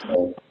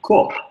 So,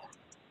 cool.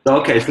 So,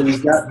 okay, so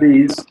we've got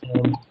these.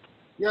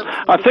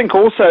 I think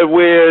also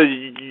where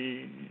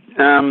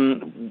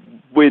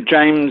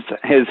James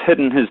has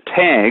hidden his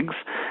tags,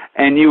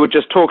 and you were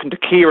just talking to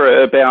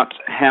Kira about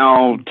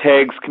how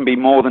tags can be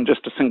more than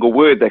just a single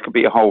word. They could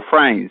be a whole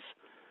phrase.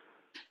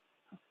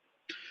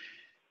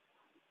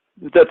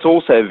 That's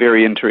also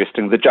very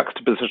interesting, the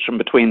juxtaposition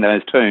between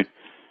those two.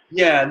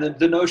 Yeah, and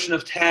the notion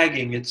of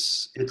tagging,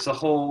 it's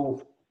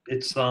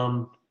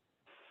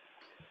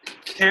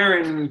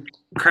Karen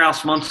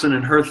Kraus Munson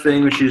and her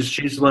thing, which is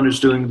she's the one who's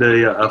doing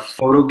a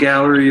photo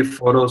gallery of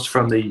photos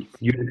from the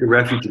Utica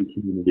refugee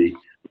community.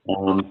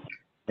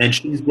 And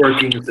she's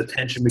working with the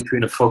tension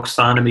between a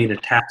folksonomy and a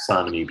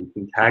taxonomy,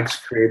 between tags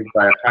created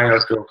by a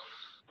hierarchical,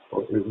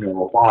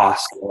 a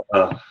boss,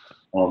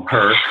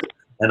 her,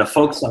 and a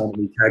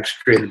folksonomy, tags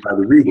created by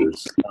the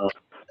readers.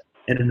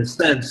 And in a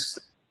sense,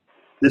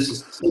 this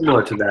is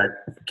similar to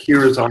that.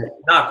 Kira's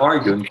not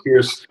arguing,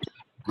 Kira's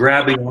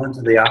grabbing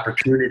onto the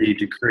opportunity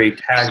to create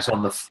tags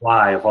on the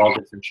fly of all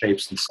different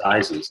shapes and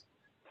sizes.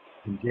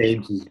 And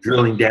James is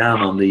drilling down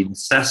on the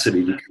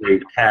necessity to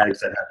create tags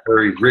that have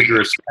very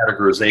rigorous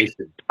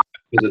categorization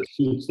because it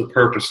suits the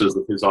purposes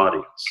of his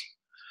audience.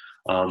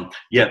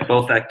 Yet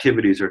both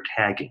activities are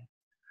tagging.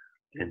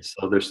 And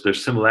so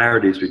there's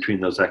similarities between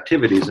those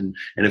activities. And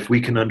if we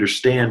can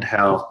understand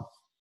how,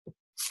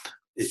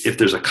 if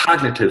there's a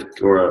cognitive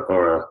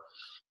or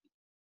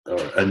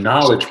a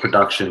knowledge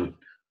production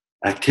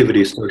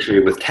activity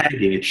associated with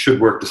tagging, it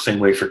should work the same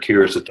way for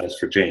Kira as it does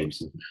for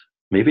James. And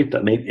maybe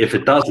if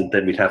it doesn't,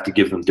 then we'd have to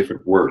give them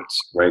different words,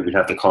 right? We'd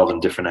have to call them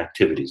different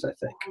activities, I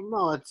think.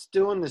 No, it's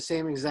doing the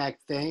same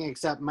exact thing,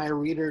 except my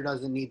reader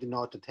doesn't need to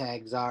know what the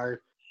tags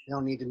are. They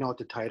don't need to know what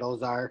the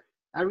titles are.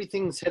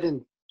 Everything's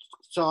hidden,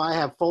 so I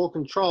have full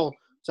control,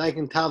 so I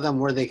can tell them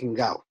where they can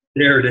go.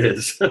 There it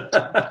is. Kind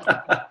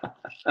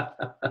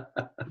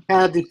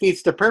of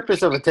defeats the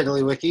purpose of a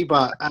TiddlyWiki,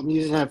 but I'm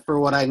using it for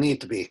what I need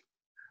to be.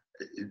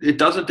 It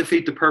doesn't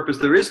defeat the purpose.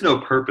 There is no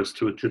purpose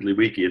to a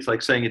TiddlyWiki. It's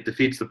like saying it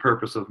defeats the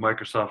purpose of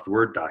Microsoft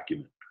Word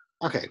document.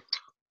 Okay.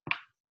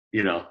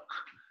 You know.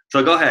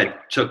 So go ahead.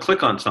 So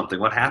click on something.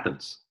 What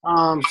happens?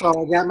 So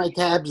I got my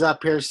tabs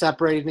up here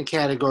separated in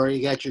category.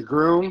 You got your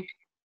groom.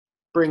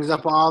 Brings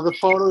up all the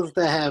photos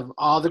that have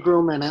all the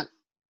groom in it.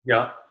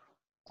 Yeah.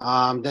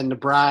 Then the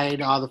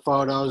bride, all the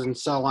photos, and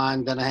so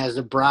on. Then it has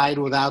the bride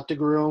without the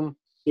groom.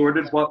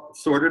 Sorted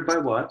by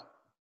what?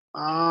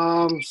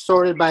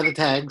 Sorted by the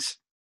tags.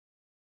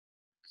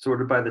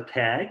 Sorted by the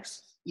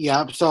tags?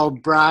 Yep. So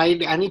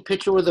bride, any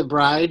picture with a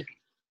bride,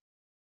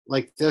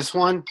 like this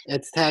one,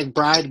 it's tagged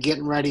bride,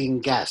 getting ready,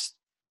 and guest.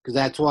 Because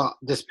that's what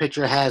this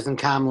picture has in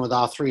common with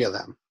all three of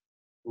them.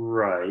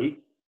 Right.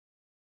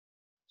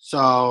 So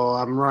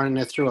I'm running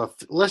it through a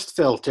list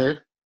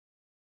filter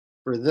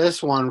for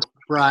this one,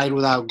 bride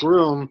without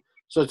groom.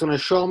 So it's going to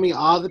show me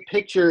all the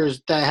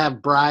pictures that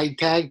have bride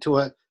tagged to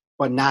it,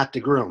 but not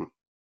the groom.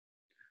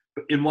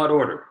 In what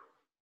order?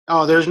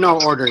 Oh, there's no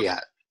order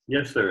yet.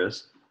 Yes, there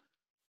is.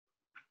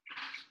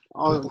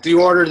 Oh, the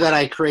order that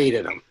I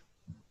created them.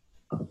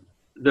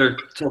 They're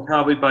so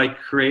probably by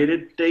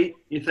created date,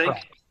 you think?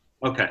 Correct.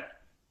 Okay.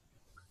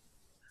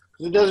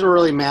 It doesn't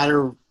really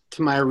matter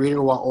to my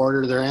reader what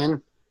order they're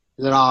in.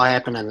 because it all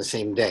happened on the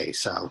same day.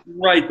 So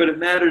Right, but it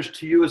matters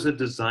to you as a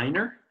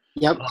designer,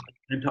 yep.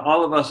 and to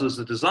all of us as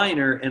a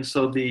designer. And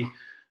so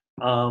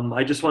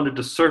I just wanted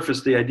to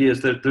surface the idea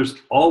is that there's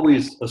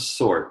always a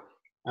sort.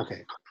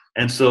 Okay.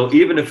 And so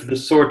even if the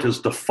sort is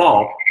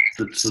default,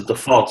 it's the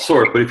default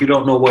sort. But if you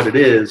don't know what it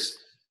is,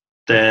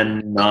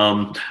 then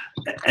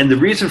and the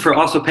reason for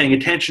also paying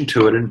attention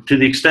to it, and to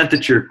the extent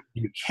that you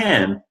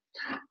can,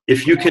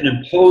 if you can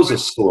impose a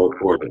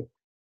sort order.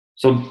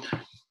 So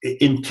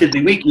in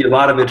TiddlyWiki, a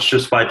lot of it's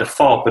just by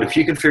default. But if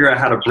you can figure out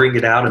how to bring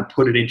it out and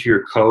put it into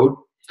your code,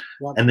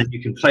 Yep. and then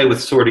you can play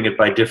with sorting it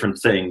by different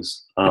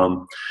things,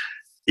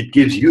 it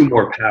gives you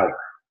more power.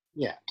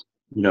 Yeah.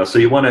 You know, so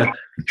you want to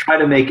try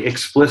to make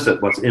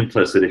explicit what's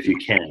implicit if you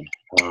can,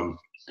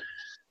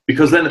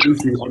 because then at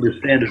least you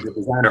understand as a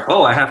designer.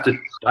 Oh, I have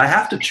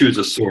to choose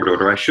a sort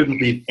order. I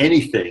shouldn't leave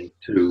anything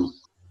to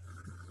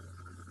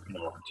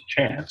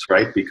chance,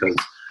 right? Because,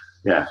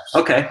 yeah,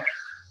 okay.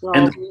 So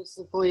And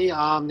basically,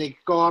 they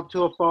go up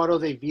to a photo,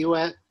 they view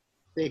it,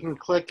 they can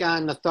click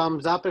on the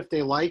thumbs up if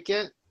they like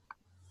it,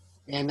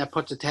 and that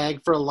puts a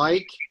tag for a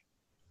like,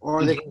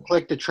 or they can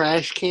click the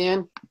trash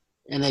can,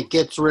 and it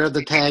gets rid of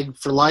the tag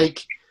for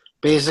like.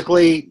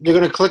 Basically, they're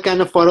going to click on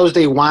the photos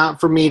they want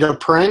for me to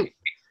print.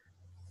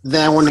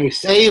 Then when they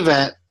save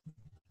it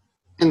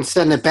and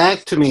send it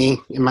back to me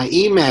in my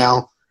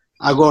email,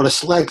 I'll go to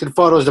selected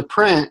photos to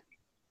print,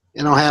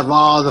 and I'll have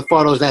all the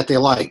photos that they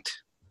liked.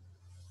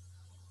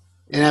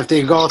 And if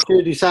they go through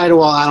and decide,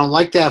 well, I don't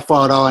like that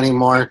photo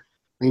anymore,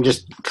 they can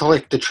just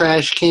click the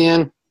trash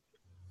can,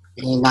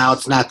 and now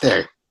it's not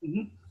there.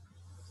 Mm-hmm.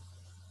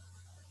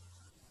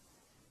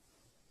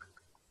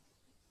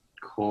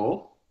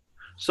 Cool.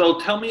 So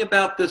tell me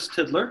about this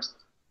Tiddler.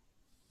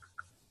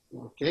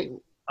 Okay.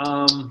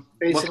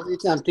 Basically,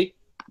 it's empty.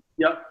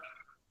 Yep.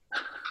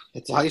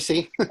 It's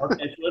icy. Okay,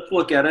 so let's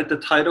look at it. The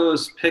title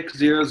is Pick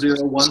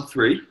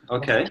 0013.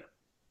 Okay.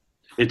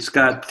 It's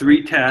got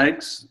 3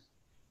 tags.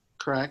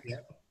 Correct.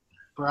 Yep.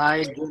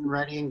 Bride, getting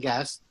ready, and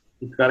guest.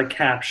 It's got a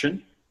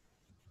caption.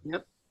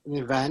 Yep. An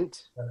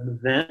event. An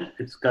event.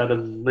 It's got a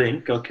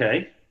link.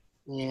 Okay.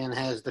 And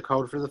has the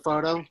code for the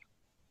photo.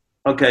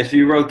 Okay, so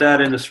you wrote that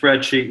in the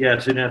spreadsheet. Yeah,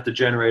 so you didn't have to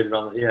generate it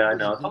on the, yeah, I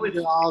know.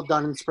 They're all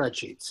done in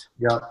spreadsheets.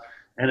 Yeah.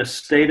 And a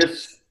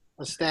status.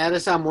 A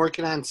status, I'm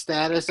working on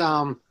status.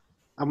 I'm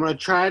going to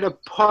try to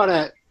put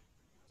it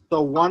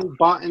so one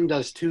button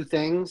does 2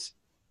 things.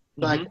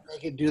 So I can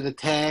make it do the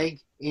tag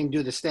and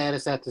do the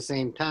status at the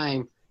same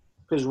time.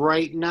 Because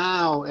right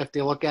now, if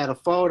they look at a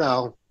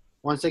photo,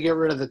 once they get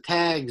rid of the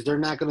tags, they're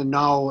not going to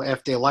know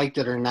if they liked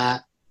it or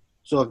not.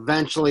 So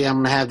eventually, I'm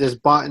going to have this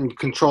button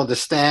control the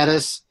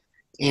status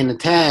and the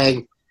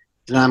tag,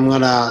 and I'm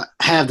going to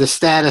have the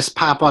status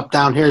pop up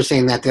down here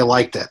saying that they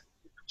liked it.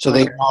 So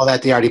they know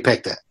that they already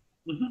picked it.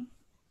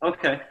 Mm-hmm.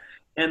 Okay.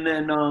 And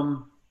then,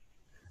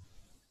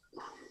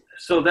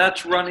 so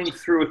that's running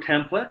through a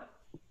template?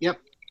 Yep.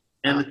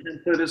 And the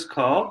template is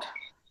called?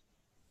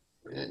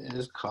 It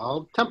is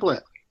called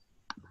template.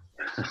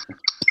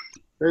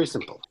 Very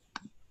simple.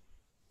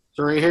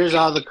 So right here's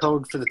all the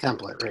code for the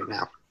template right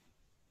now.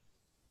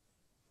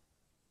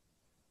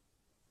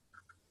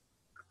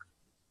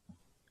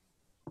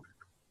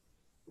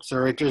 So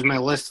right there's my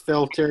list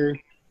filter.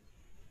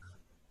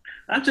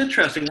 That's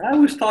interesting. I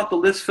always thought the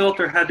list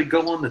filter had to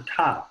go on the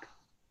top.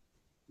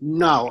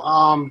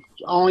 No,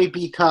 only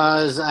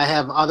because I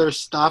have other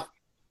stuff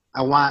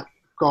I want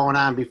going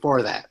on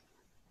before that.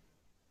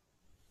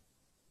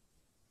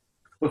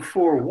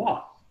 Before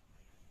what?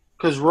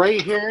 Because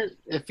right here,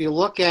 if you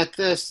look at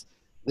this,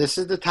 this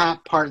is the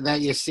top part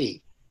that you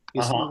see.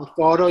 You see the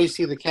photo, you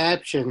see the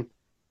caption.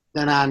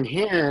 Then on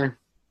here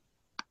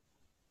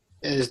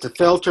is the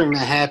filtering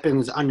that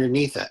happens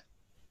underneath it.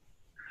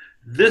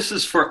 This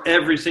is for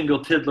every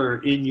single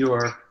Tiddler in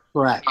your...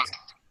 Correct.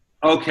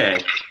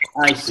 Okay,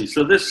 I see.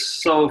 So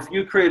if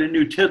you create a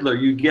new Tiddler,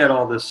 you get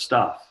all this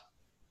stuff.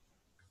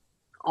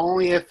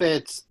 Only if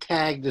it's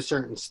tagged to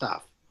certain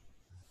stuff.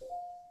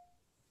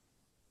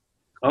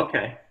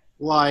 Okay.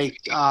 Like,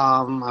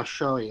 I'll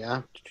show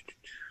you.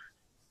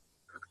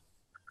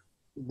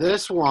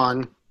 This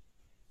one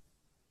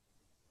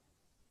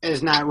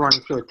is not running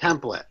through a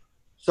template.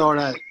 So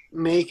to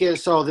make it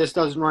so this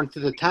doesn't run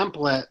through the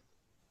template,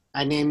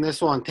 I named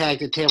this one Tag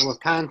to Table of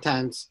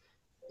Contents.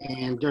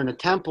 And during the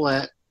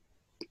template,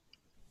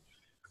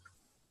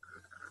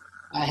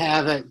 I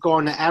have it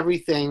going to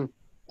everything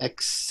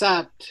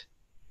except,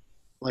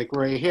 like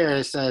right here,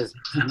 it says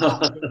no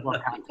table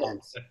of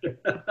contents.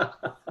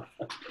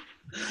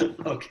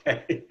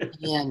 Okay.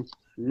 And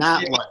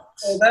not links.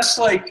 So that's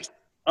like,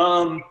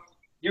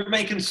 you're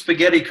making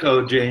spaghetti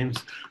code, James.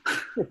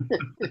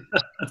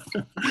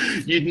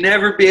 You'd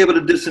never be able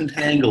to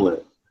disentangle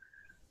it,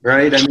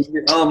 right? I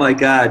mean, oh my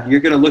God, you're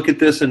going to look at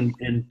this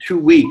in 2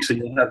 weeks and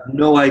you'll have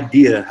no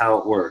idea how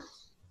it works.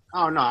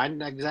 Oh, no, I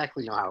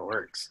exactly know how it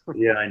works.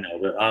 Yeah, I know,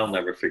 but I'll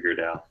never figure it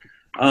out.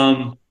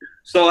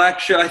 So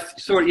actually,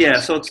 so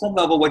at some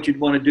level what you'd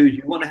want to do is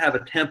you want to have a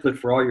template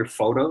for all your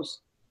photos.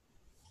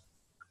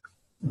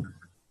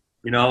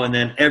 You know, and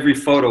then every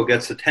photo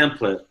gets a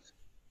template.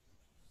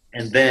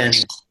 And then,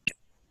 This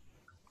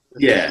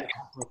yeah. is the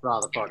template for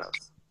all the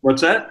photos.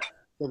 What's that?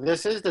 So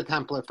this is the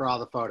template for all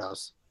the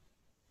photos.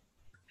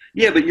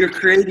 Yeah, but you're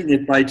creating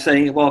it by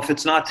saying, well, if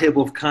it's not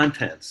table of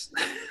contents.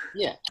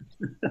 Yeah.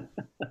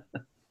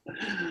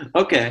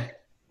 Okay.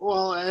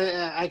 Well,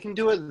 I can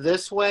do it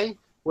this way,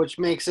 which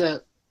makes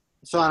it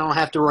so I don't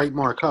have to write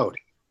more code.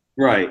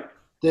 Right.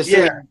 This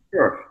Yeah, is,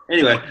 sure.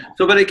 Anyway,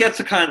 so but it gets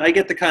I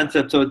get the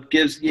concept. So it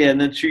gives, yeah, and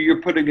then so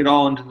you're putting it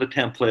all into the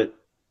template.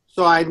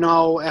 so I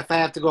know if I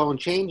have to go and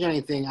change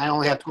anything, I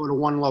only have to go to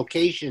one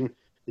location.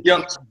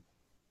 Yep.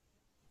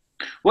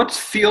 What's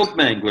Field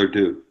Mangler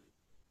do?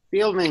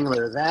 Field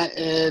Mangler, that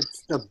is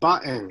the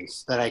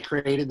buttons that I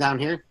created down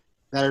here.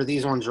 That are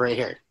these ones right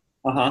here.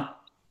 Uh-huh.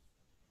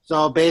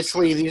 So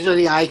basically, these are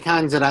the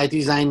icons that I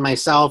designed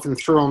myself and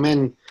threw them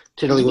in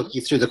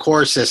TiddlyWiki through the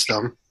core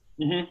system.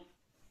 Mm-hmm.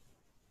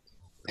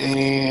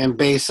 And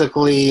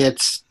basically,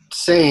 it's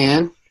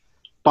saying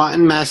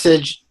button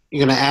message.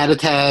 You're going to add a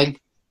tag,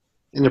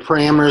 and the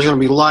parameter is going to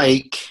be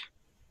like,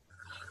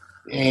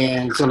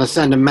 and it's going to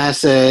send a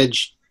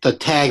message to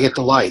tag it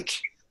to like,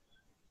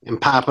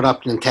 and pop it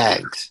up in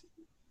tags.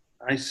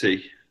 I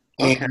see.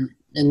 Okay.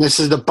 And this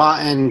is the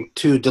button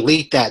to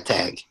delete that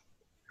tag.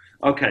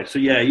 Okay, so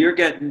yeah, you're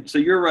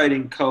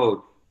writing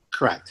code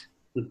Correct.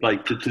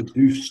 like to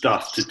do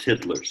stuff to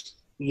tiddlers.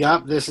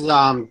 Yep, this is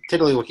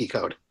TiddlyWiki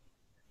code.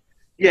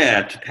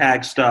 Yeah, to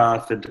tag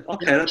stuff and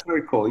okay, that's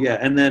very cool. Yeah,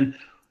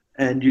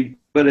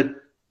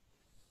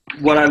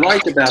 what I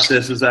like about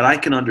this is that I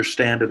can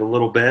understand it a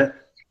little bit,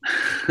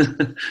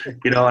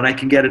 and I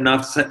can get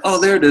enough to say,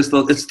 oh, there it is.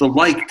 It's the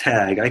like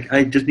tag.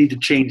 I just need to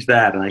change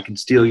that, and I can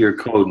steal your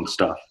code and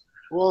stuff.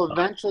 Well,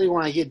 eventually,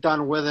 when I get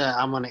done with it,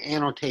 I'm going to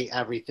annotate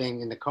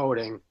everything in the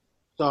coding.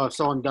 So if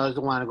someone does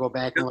want to go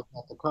back and look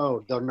at the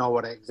code, they'll know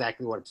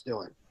exactly what it's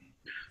doing.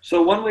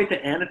 So one way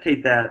to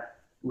annotate that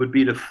would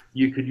be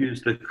you could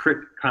use the crit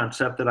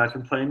concept that I've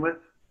been playing with.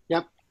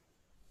 Yep.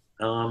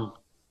 And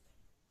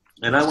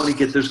I want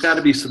to there's got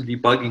to be some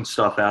debugging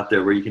stuff out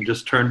there where you can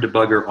just turn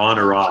debugger on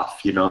or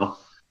off,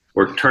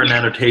 or turn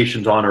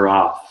annotations on or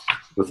off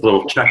with a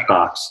little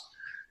checkbox,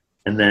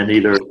 and then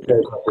either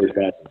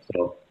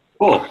so.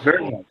 Cool,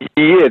 very nice.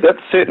 Yeah,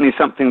 that's certainly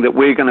something that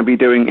we're going to be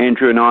doing,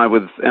 Andrew and I,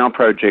 with our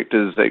project,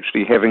 is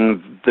actually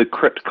having the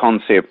crit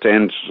concept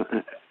and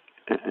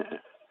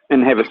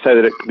have it so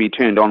that it can be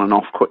turned on and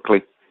off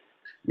quickly.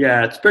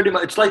 Yeah,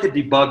 it's like a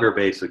debugger,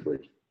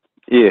 basically.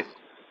 Yeah.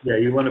 Yeah,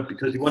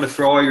 because you want to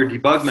throw all your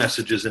debug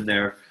messages in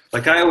there.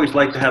 Like I always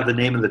like to have the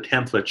name of the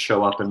template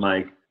show up when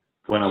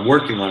I'm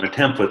working on a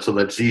template, so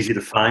that's easy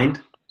to find.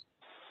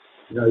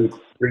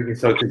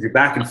 Because you're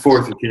back and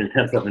forth between a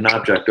template and an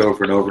object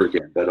over and over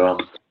again. But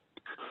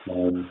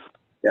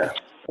yeah.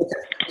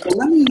 Okay. So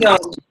let me.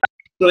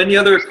 So any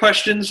other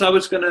questions?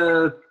 I've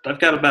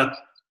got about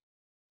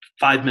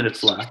 5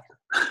 minutes left.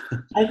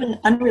 I have an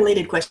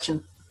unrelated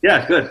question.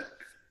 Yeah, good.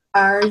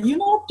 Are you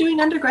not doing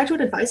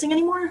undergraduate advising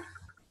anymore?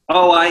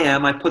 Oh, I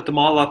am. I put them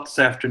all up this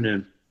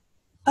afternoon.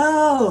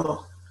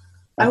 Oh,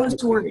 I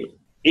was worried.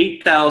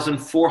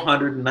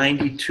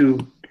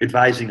 8,492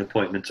 advising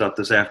appointments up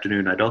this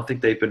afternoon. I don't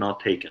think they've been all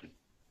taken.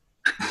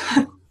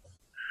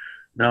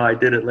 No, I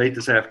did it late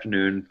this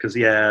afternoon because,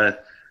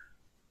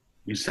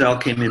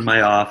 Ucell came in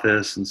my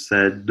office and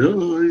said,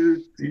 no,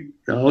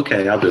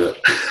 okay, I'll do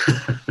it.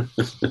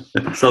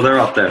 So they're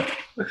up there.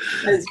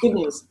 That is good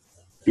news.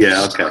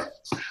 Yeah, okay.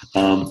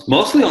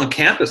 Mostly on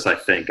campus, I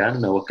think. I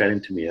don't know what got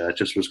into me. I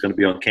just was going to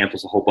be on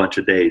campus a whole bunch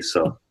of days.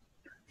 So,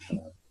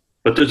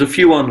 but there's a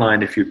few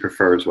online if you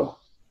prefer as well.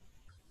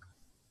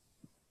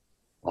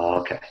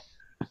 Okay.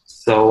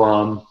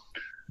 So,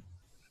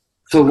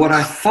 so what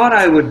I thought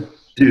I would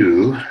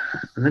do,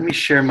 let me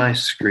share my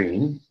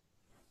screen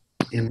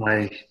in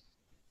my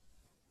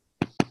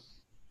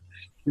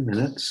few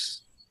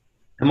minutes.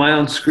 Am I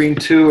on screen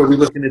too? Are we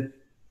looking at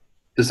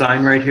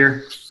design right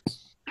here?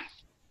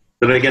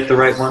 Did I get the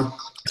right one?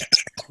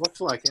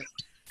 Looks like it.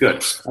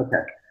 Good.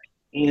 Okay.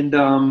 And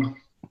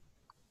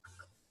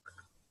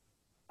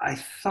I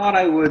thought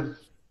I would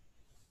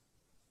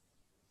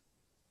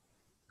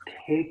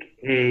take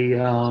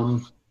a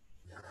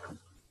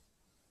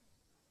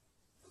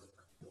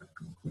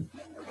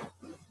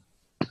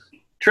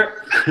trip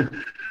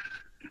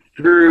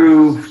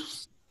through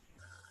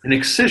an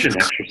excision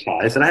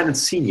exercise that I haven't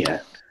seen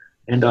yet,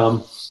 and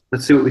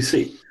let's see what we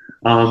see.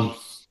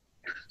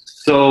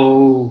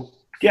 So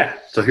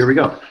here we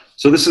go.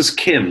 So this is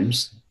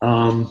Kim's,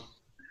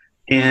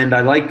 and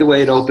I like the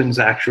way it opens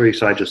actually.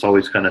 So I just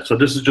always so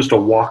this is just a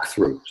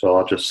walkthrough. So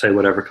I'll just say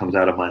whatever comes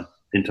out of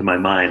into my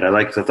mind. I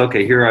like to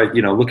okay, here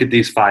look at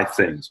these 5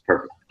 things.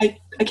 Perfect. I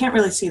can't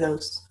really see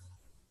those.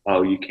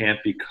 Oh, you can't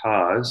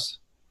because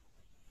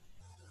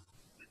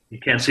you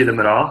can't see them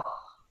at all?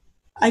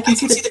 I can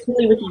see the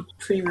TiddlyWiki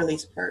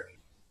pre-release part.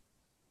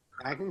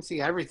 I can see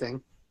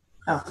everything.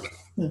 Oh.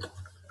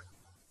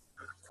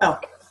 Oh.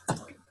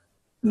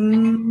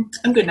 I'm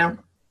good now.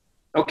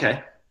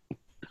 Okay.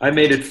 I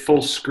made it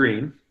full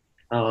screen.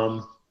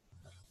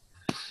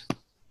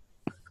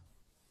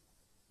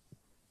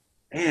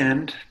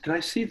 And did I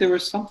see there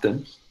was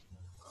something?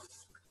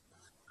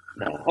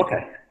 No.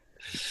 Okay.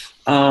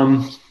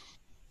 Um,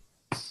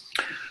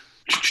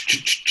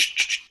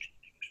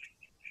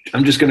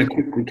 I'm just going to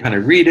quickly kind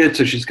of read it.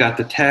 So she's got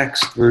the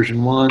text,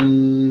 version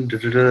 1,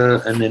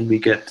 and then we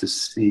get to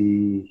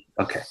see.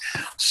 Okay.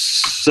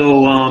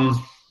 So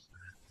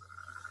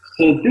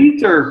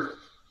these are.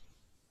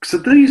 So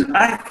these,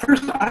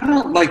 I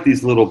don't like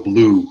these little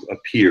blue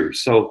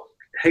appears. So,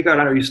 hey, God,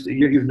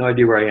 you have no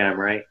idea where I am,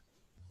 right?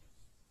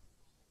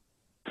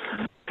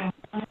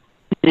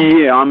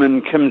 Yeah, I'm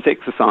in Kim's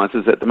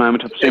exercises at the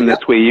moment. I presume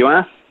that's where you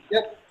are.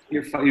 Yep.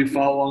 You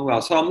follow along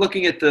well. So I'm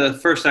looking at the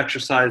first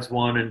exercise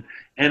 1,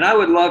 and I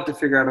would love to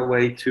figure out a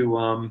way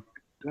to,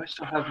 do I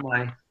still have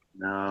my,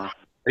 no. I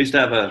used to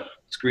have a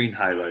screen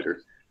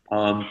highlighter.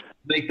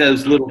 Make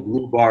those little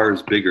blue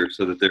bars bigger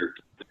so that they're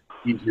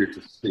easier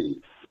to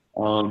see.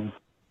 And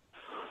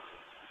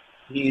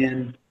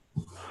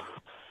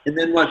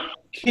then what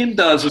Kim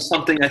does is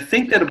something I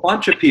think that a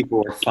bunch of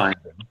people are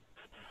finding,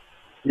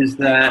 is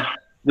that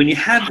when you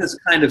have this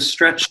kind of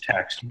stretch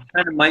text, you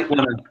kind of might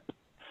want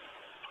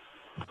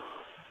to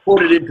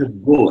put it into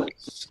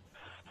bullets.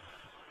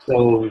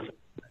 So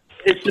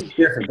it's just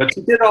different. But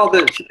she did a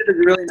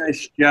really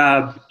nice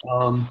job.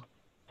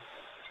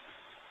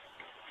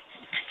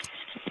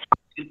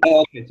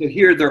 Okay, so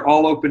here they're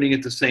all opening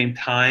at the same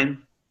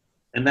time,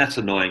 and that's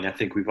annoying. I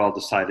think we've all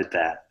decided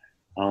that.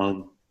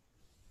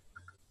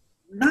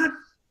 Not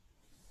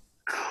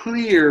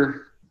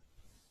clear.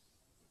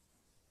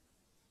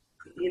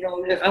 You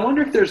know, I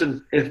wonder if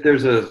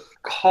there's a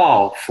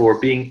call for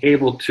being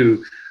able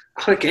to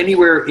click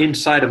anywhere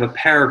inside of a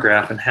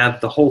paragraph and have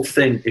the whole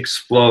thing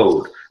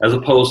explode, as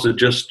opposed to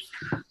just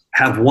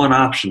have one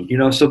option. You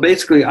know, so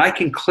basically, I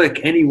can click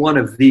any one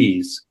of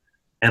these,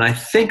 and I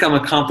think I'm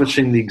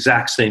accomplishing the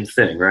exact same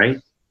thing, right?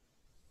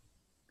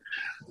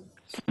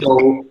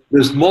 So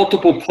there's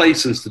multiple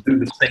places to do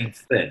the same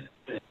thing.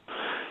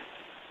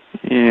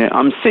 Yeah,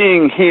 I'm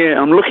seeing here,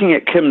 I'm looking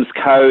at Kim's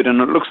code,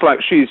 and it looks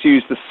like she's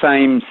used the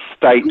same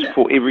state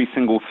for every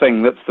single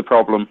thing. That's the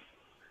problem.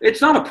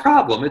 It's not a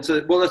problem.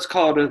 Let's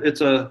call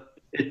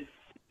it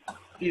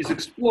he's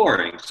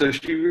exploring. So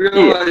she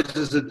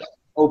realizes it's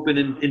open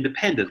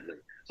independently.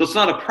 So it's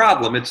not a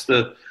problem. It's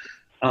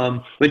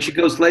when she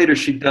goes later,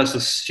 she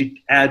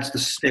adds the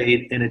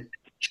state, and it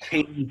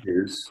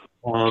changes,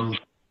 or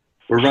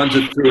runs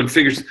it through and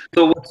figures.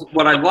 So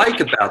what I like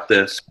about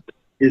this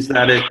is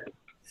that it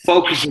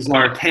focuses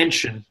our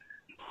attention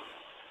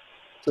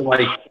to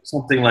like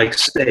something like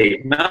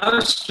state. Now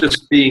it's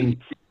just being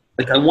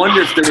like, I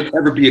wonder if there would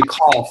ever be a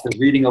call for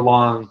reading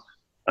along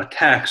a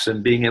text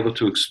and being able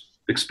to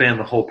expand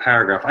the whole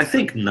paragraph. I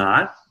think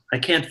not. I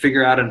can't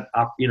figure out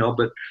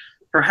but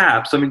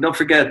perhaps. I mean, don't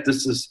forget,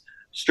 this is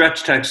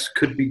stretch text,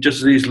 could be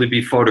just as easily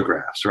be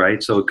photographs,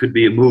 right? So it could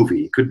be a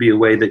movie. It could be a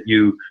way that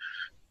you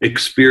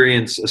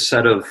experience a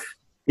set of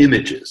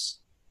images,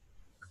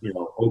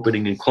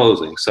 opening and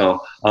closing. So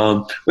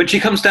when she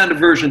comes down to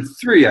version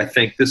 3, I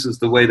think this is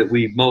the way that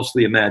we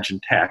mostly imagine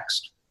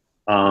text,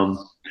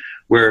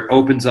 where it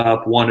opens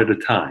up one at a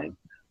time.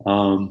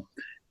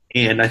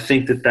 And I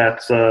think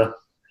that's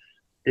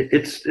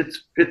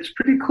it's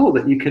pretty cool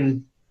that we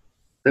can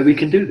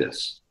do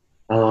this.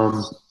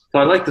 So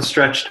I like the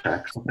stretch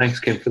text. Thanks,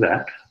 Kim, for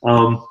that.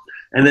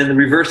 And then the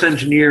reverse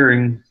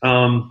engineering.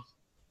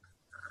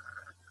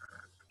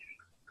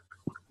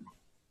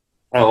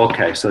 Oh,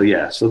 okay. So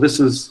yeah. So this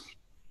is.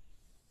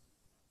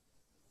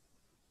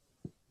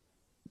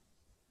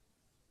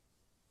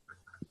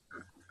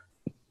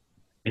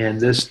 And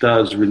this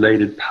does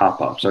related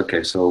pop-ups.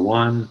 Okay, so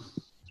 1,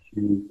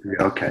 2, 3.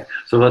 Okay,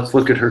 so let's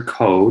look at her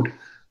code.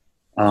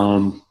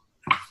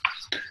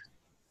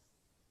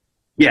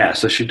 Yeah,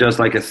 so she does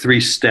like a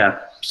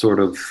 3-step sort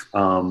of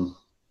a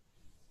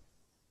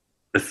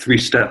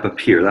 3-step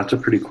appear. That's a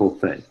pretty cool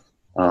thing.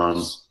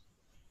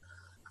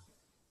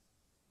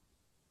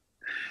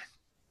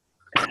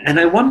 And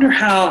I wonder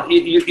how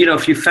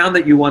if you found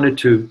that you wanted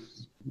to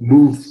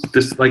move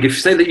this, like if you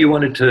say that you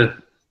wanted to.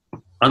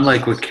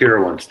 Unlike what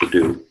Kira wants to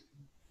do.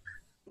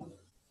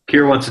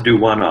 Kira wants to do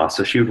one-off,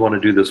 so she would want to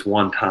do this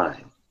one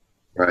time,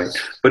 right?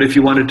 But if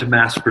you wanted to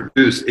mass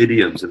produce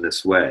idioms in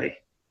this way,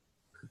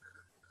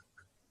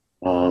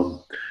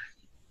 you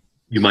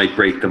might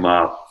break them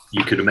up.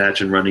 You could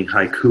imagine running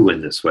haiku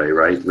in this way,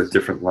 right, with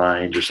different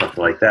lines or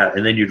something like that.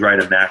 And then you'd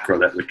write a macro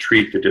that would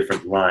treat the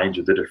different lines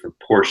or the different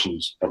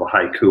portions of a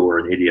haiku or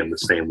an idiom the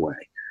same way.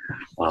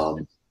 So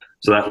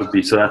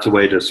that's a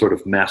way to sort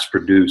of mass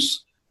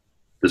produce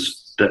this.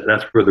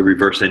 That's where the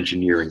reverse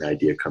engineering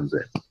idea comes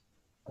in.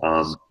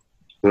 So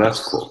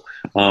that's cool.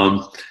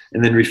 And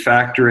then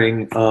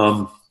refactoring.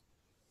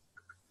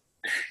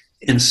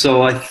 And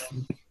so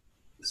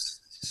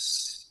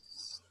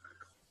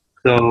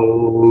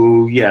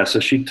so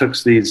she took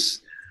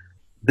this,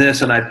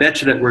 and I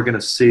bet you that we're going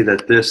to see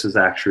that this is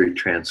actually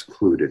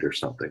transcluded or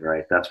something,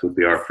 right? That would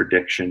be our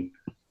prediction.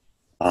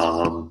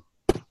 Oh,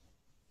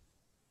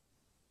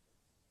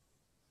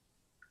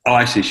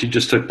 I see. She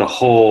just took the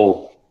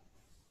whole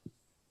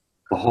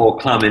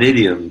common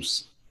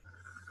idioms,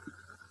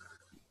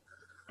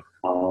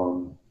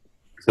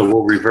 So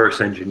we'll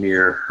reverse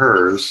engineer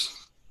hers.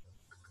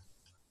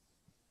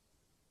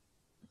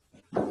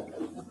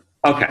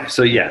 Okay,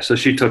 so yeah, so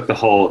she took the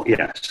whole,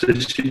 yeah, so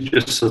she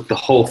just took the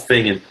whole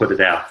thing and put it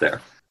out there.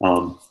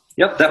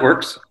 Yep, that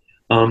works.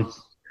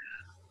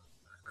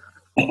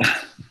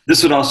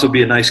 This would also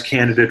be a nice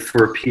candidate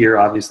for a peer,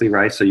 obviously,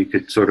 right? So you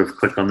could sort of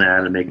click on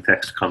that and make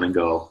text come and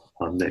go,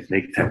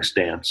 make text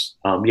dance.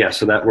 Yeah,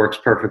 so that works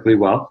perfectly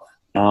well.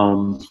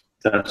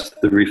 That's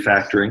the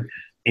refactoring.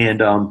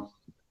 And I'm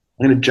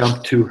going to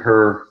jump to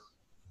her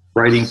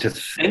writing to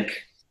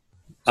think.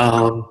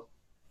 So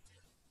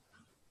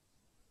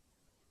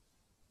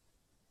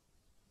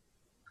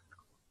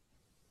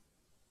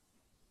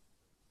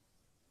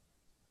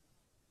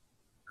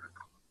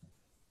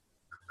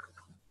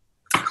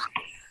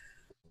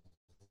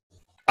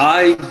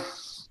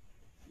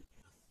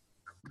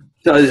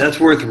that's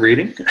worth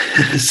reading.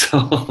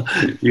 So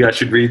you guys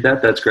should read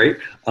that. That's great.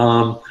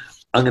 I'm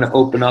going to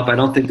open up. I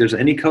don't think there's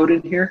any code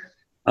in here.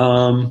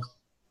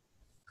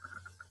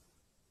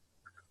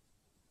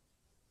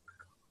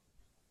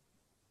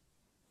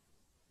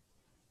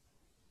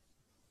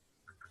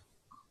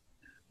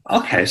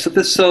 Okay,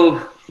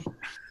 so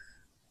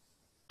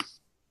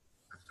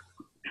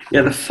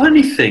yeah, the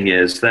funny thing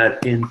is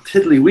that in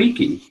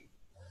TiddlyWiki,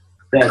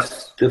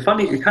 that's the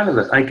funny kind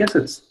of. I guess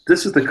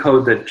this is the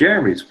code that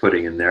Jeremy's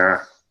putting in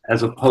there,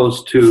 as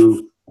opposed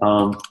to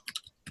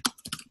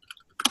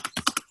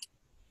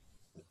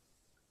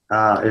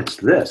it's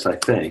this, I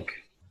think.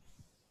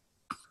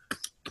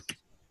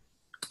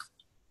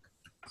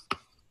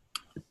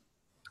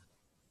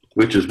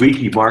 Which is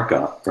wiki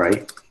markup,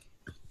 right?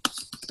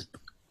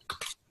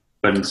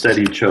 But instead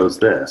he chose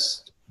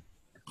this.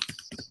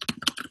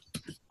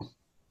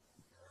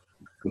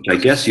 Which I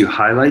guess you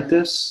highlight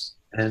this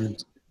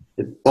and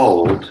it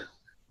bold.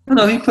 Oh,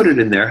 no, he put it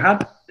in there. How?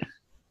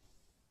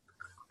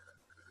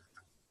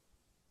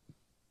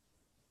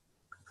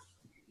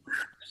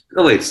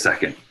 Oh, wait a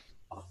second.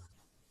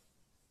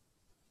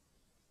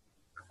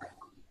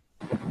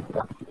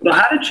 So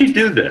how did she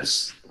do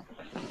this?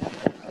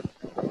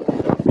 How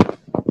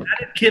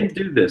did Kim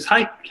do this?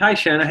 Hi,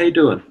 Shanna. How you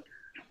doing?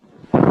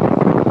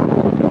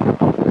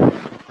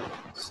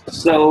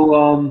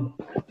 So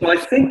I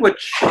think I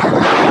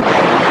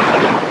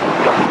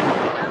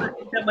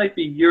think that might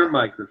be your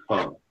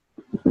microphone.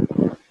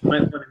 You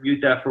might want to mute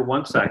that for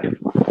 1 second.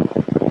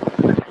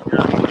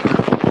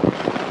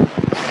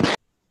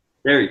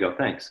 There you go.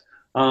 Thanks.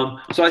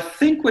 So I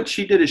think what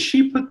she did is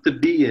she put the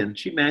B in.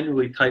 She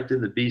manually typed in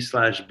the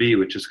B/B,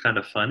 which is kind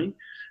of funny,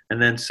 and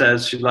then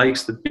says she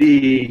likes the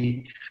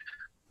B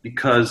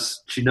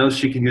because she knows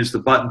she can use the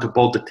button to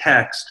bold the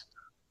text,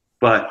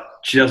 but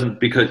she doesn't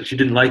because she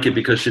didn't like it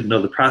because she didn't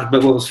know the process.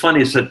 But what was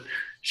funny is that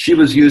she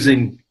was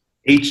using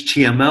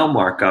HTML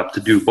markup to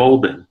do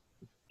bolding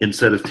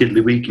instead of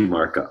TiddlyWiki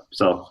markup.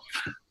 So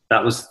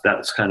that was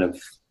kind of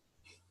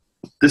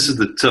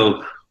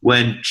so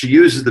when she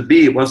uses the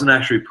B, it wasn't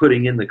actually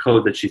putting in the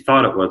code that she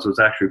thought it was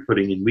actually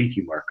putting in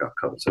wiki markup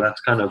code. So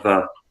that's kind of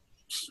I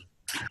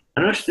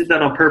don't know if she did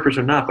that on purpose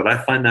or not, but I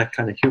find that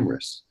kind of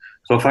humorous.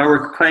 So if I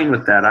were playing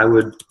with that, I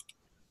would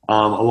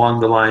along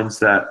the lines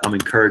that I'm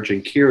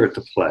encouraging Kira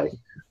to play,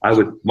 I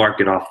would mark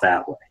it off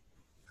that way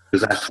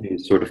because that to me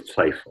is sort of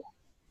playful.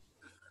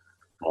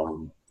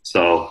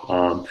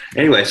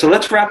 Anyway, so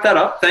let's wrap that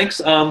up. Thanks.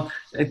 And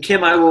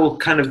Kim, I will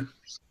kind of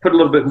put a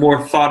little bit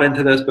more thought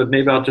into this, but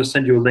maybe I'll just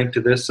send you a link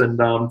to this. And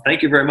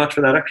thank you very much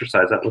for that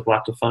exercise. That was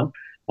lots of fun.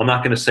 I'm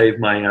not going to save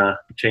my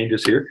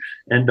changes here.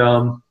 And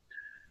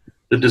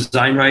the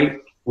design right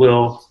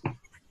will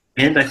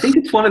end. I think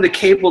it's one of the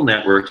cable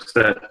networks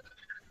that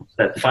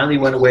finally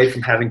went away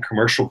from having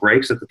commercial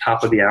breaks at the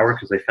top of the hour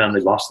because they found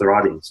they lost their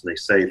audience. And they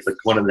say, it's like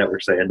one of the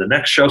networks say, and the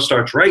next show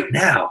starts right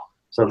now.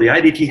 So the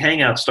IDT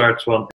Hangout starts, well,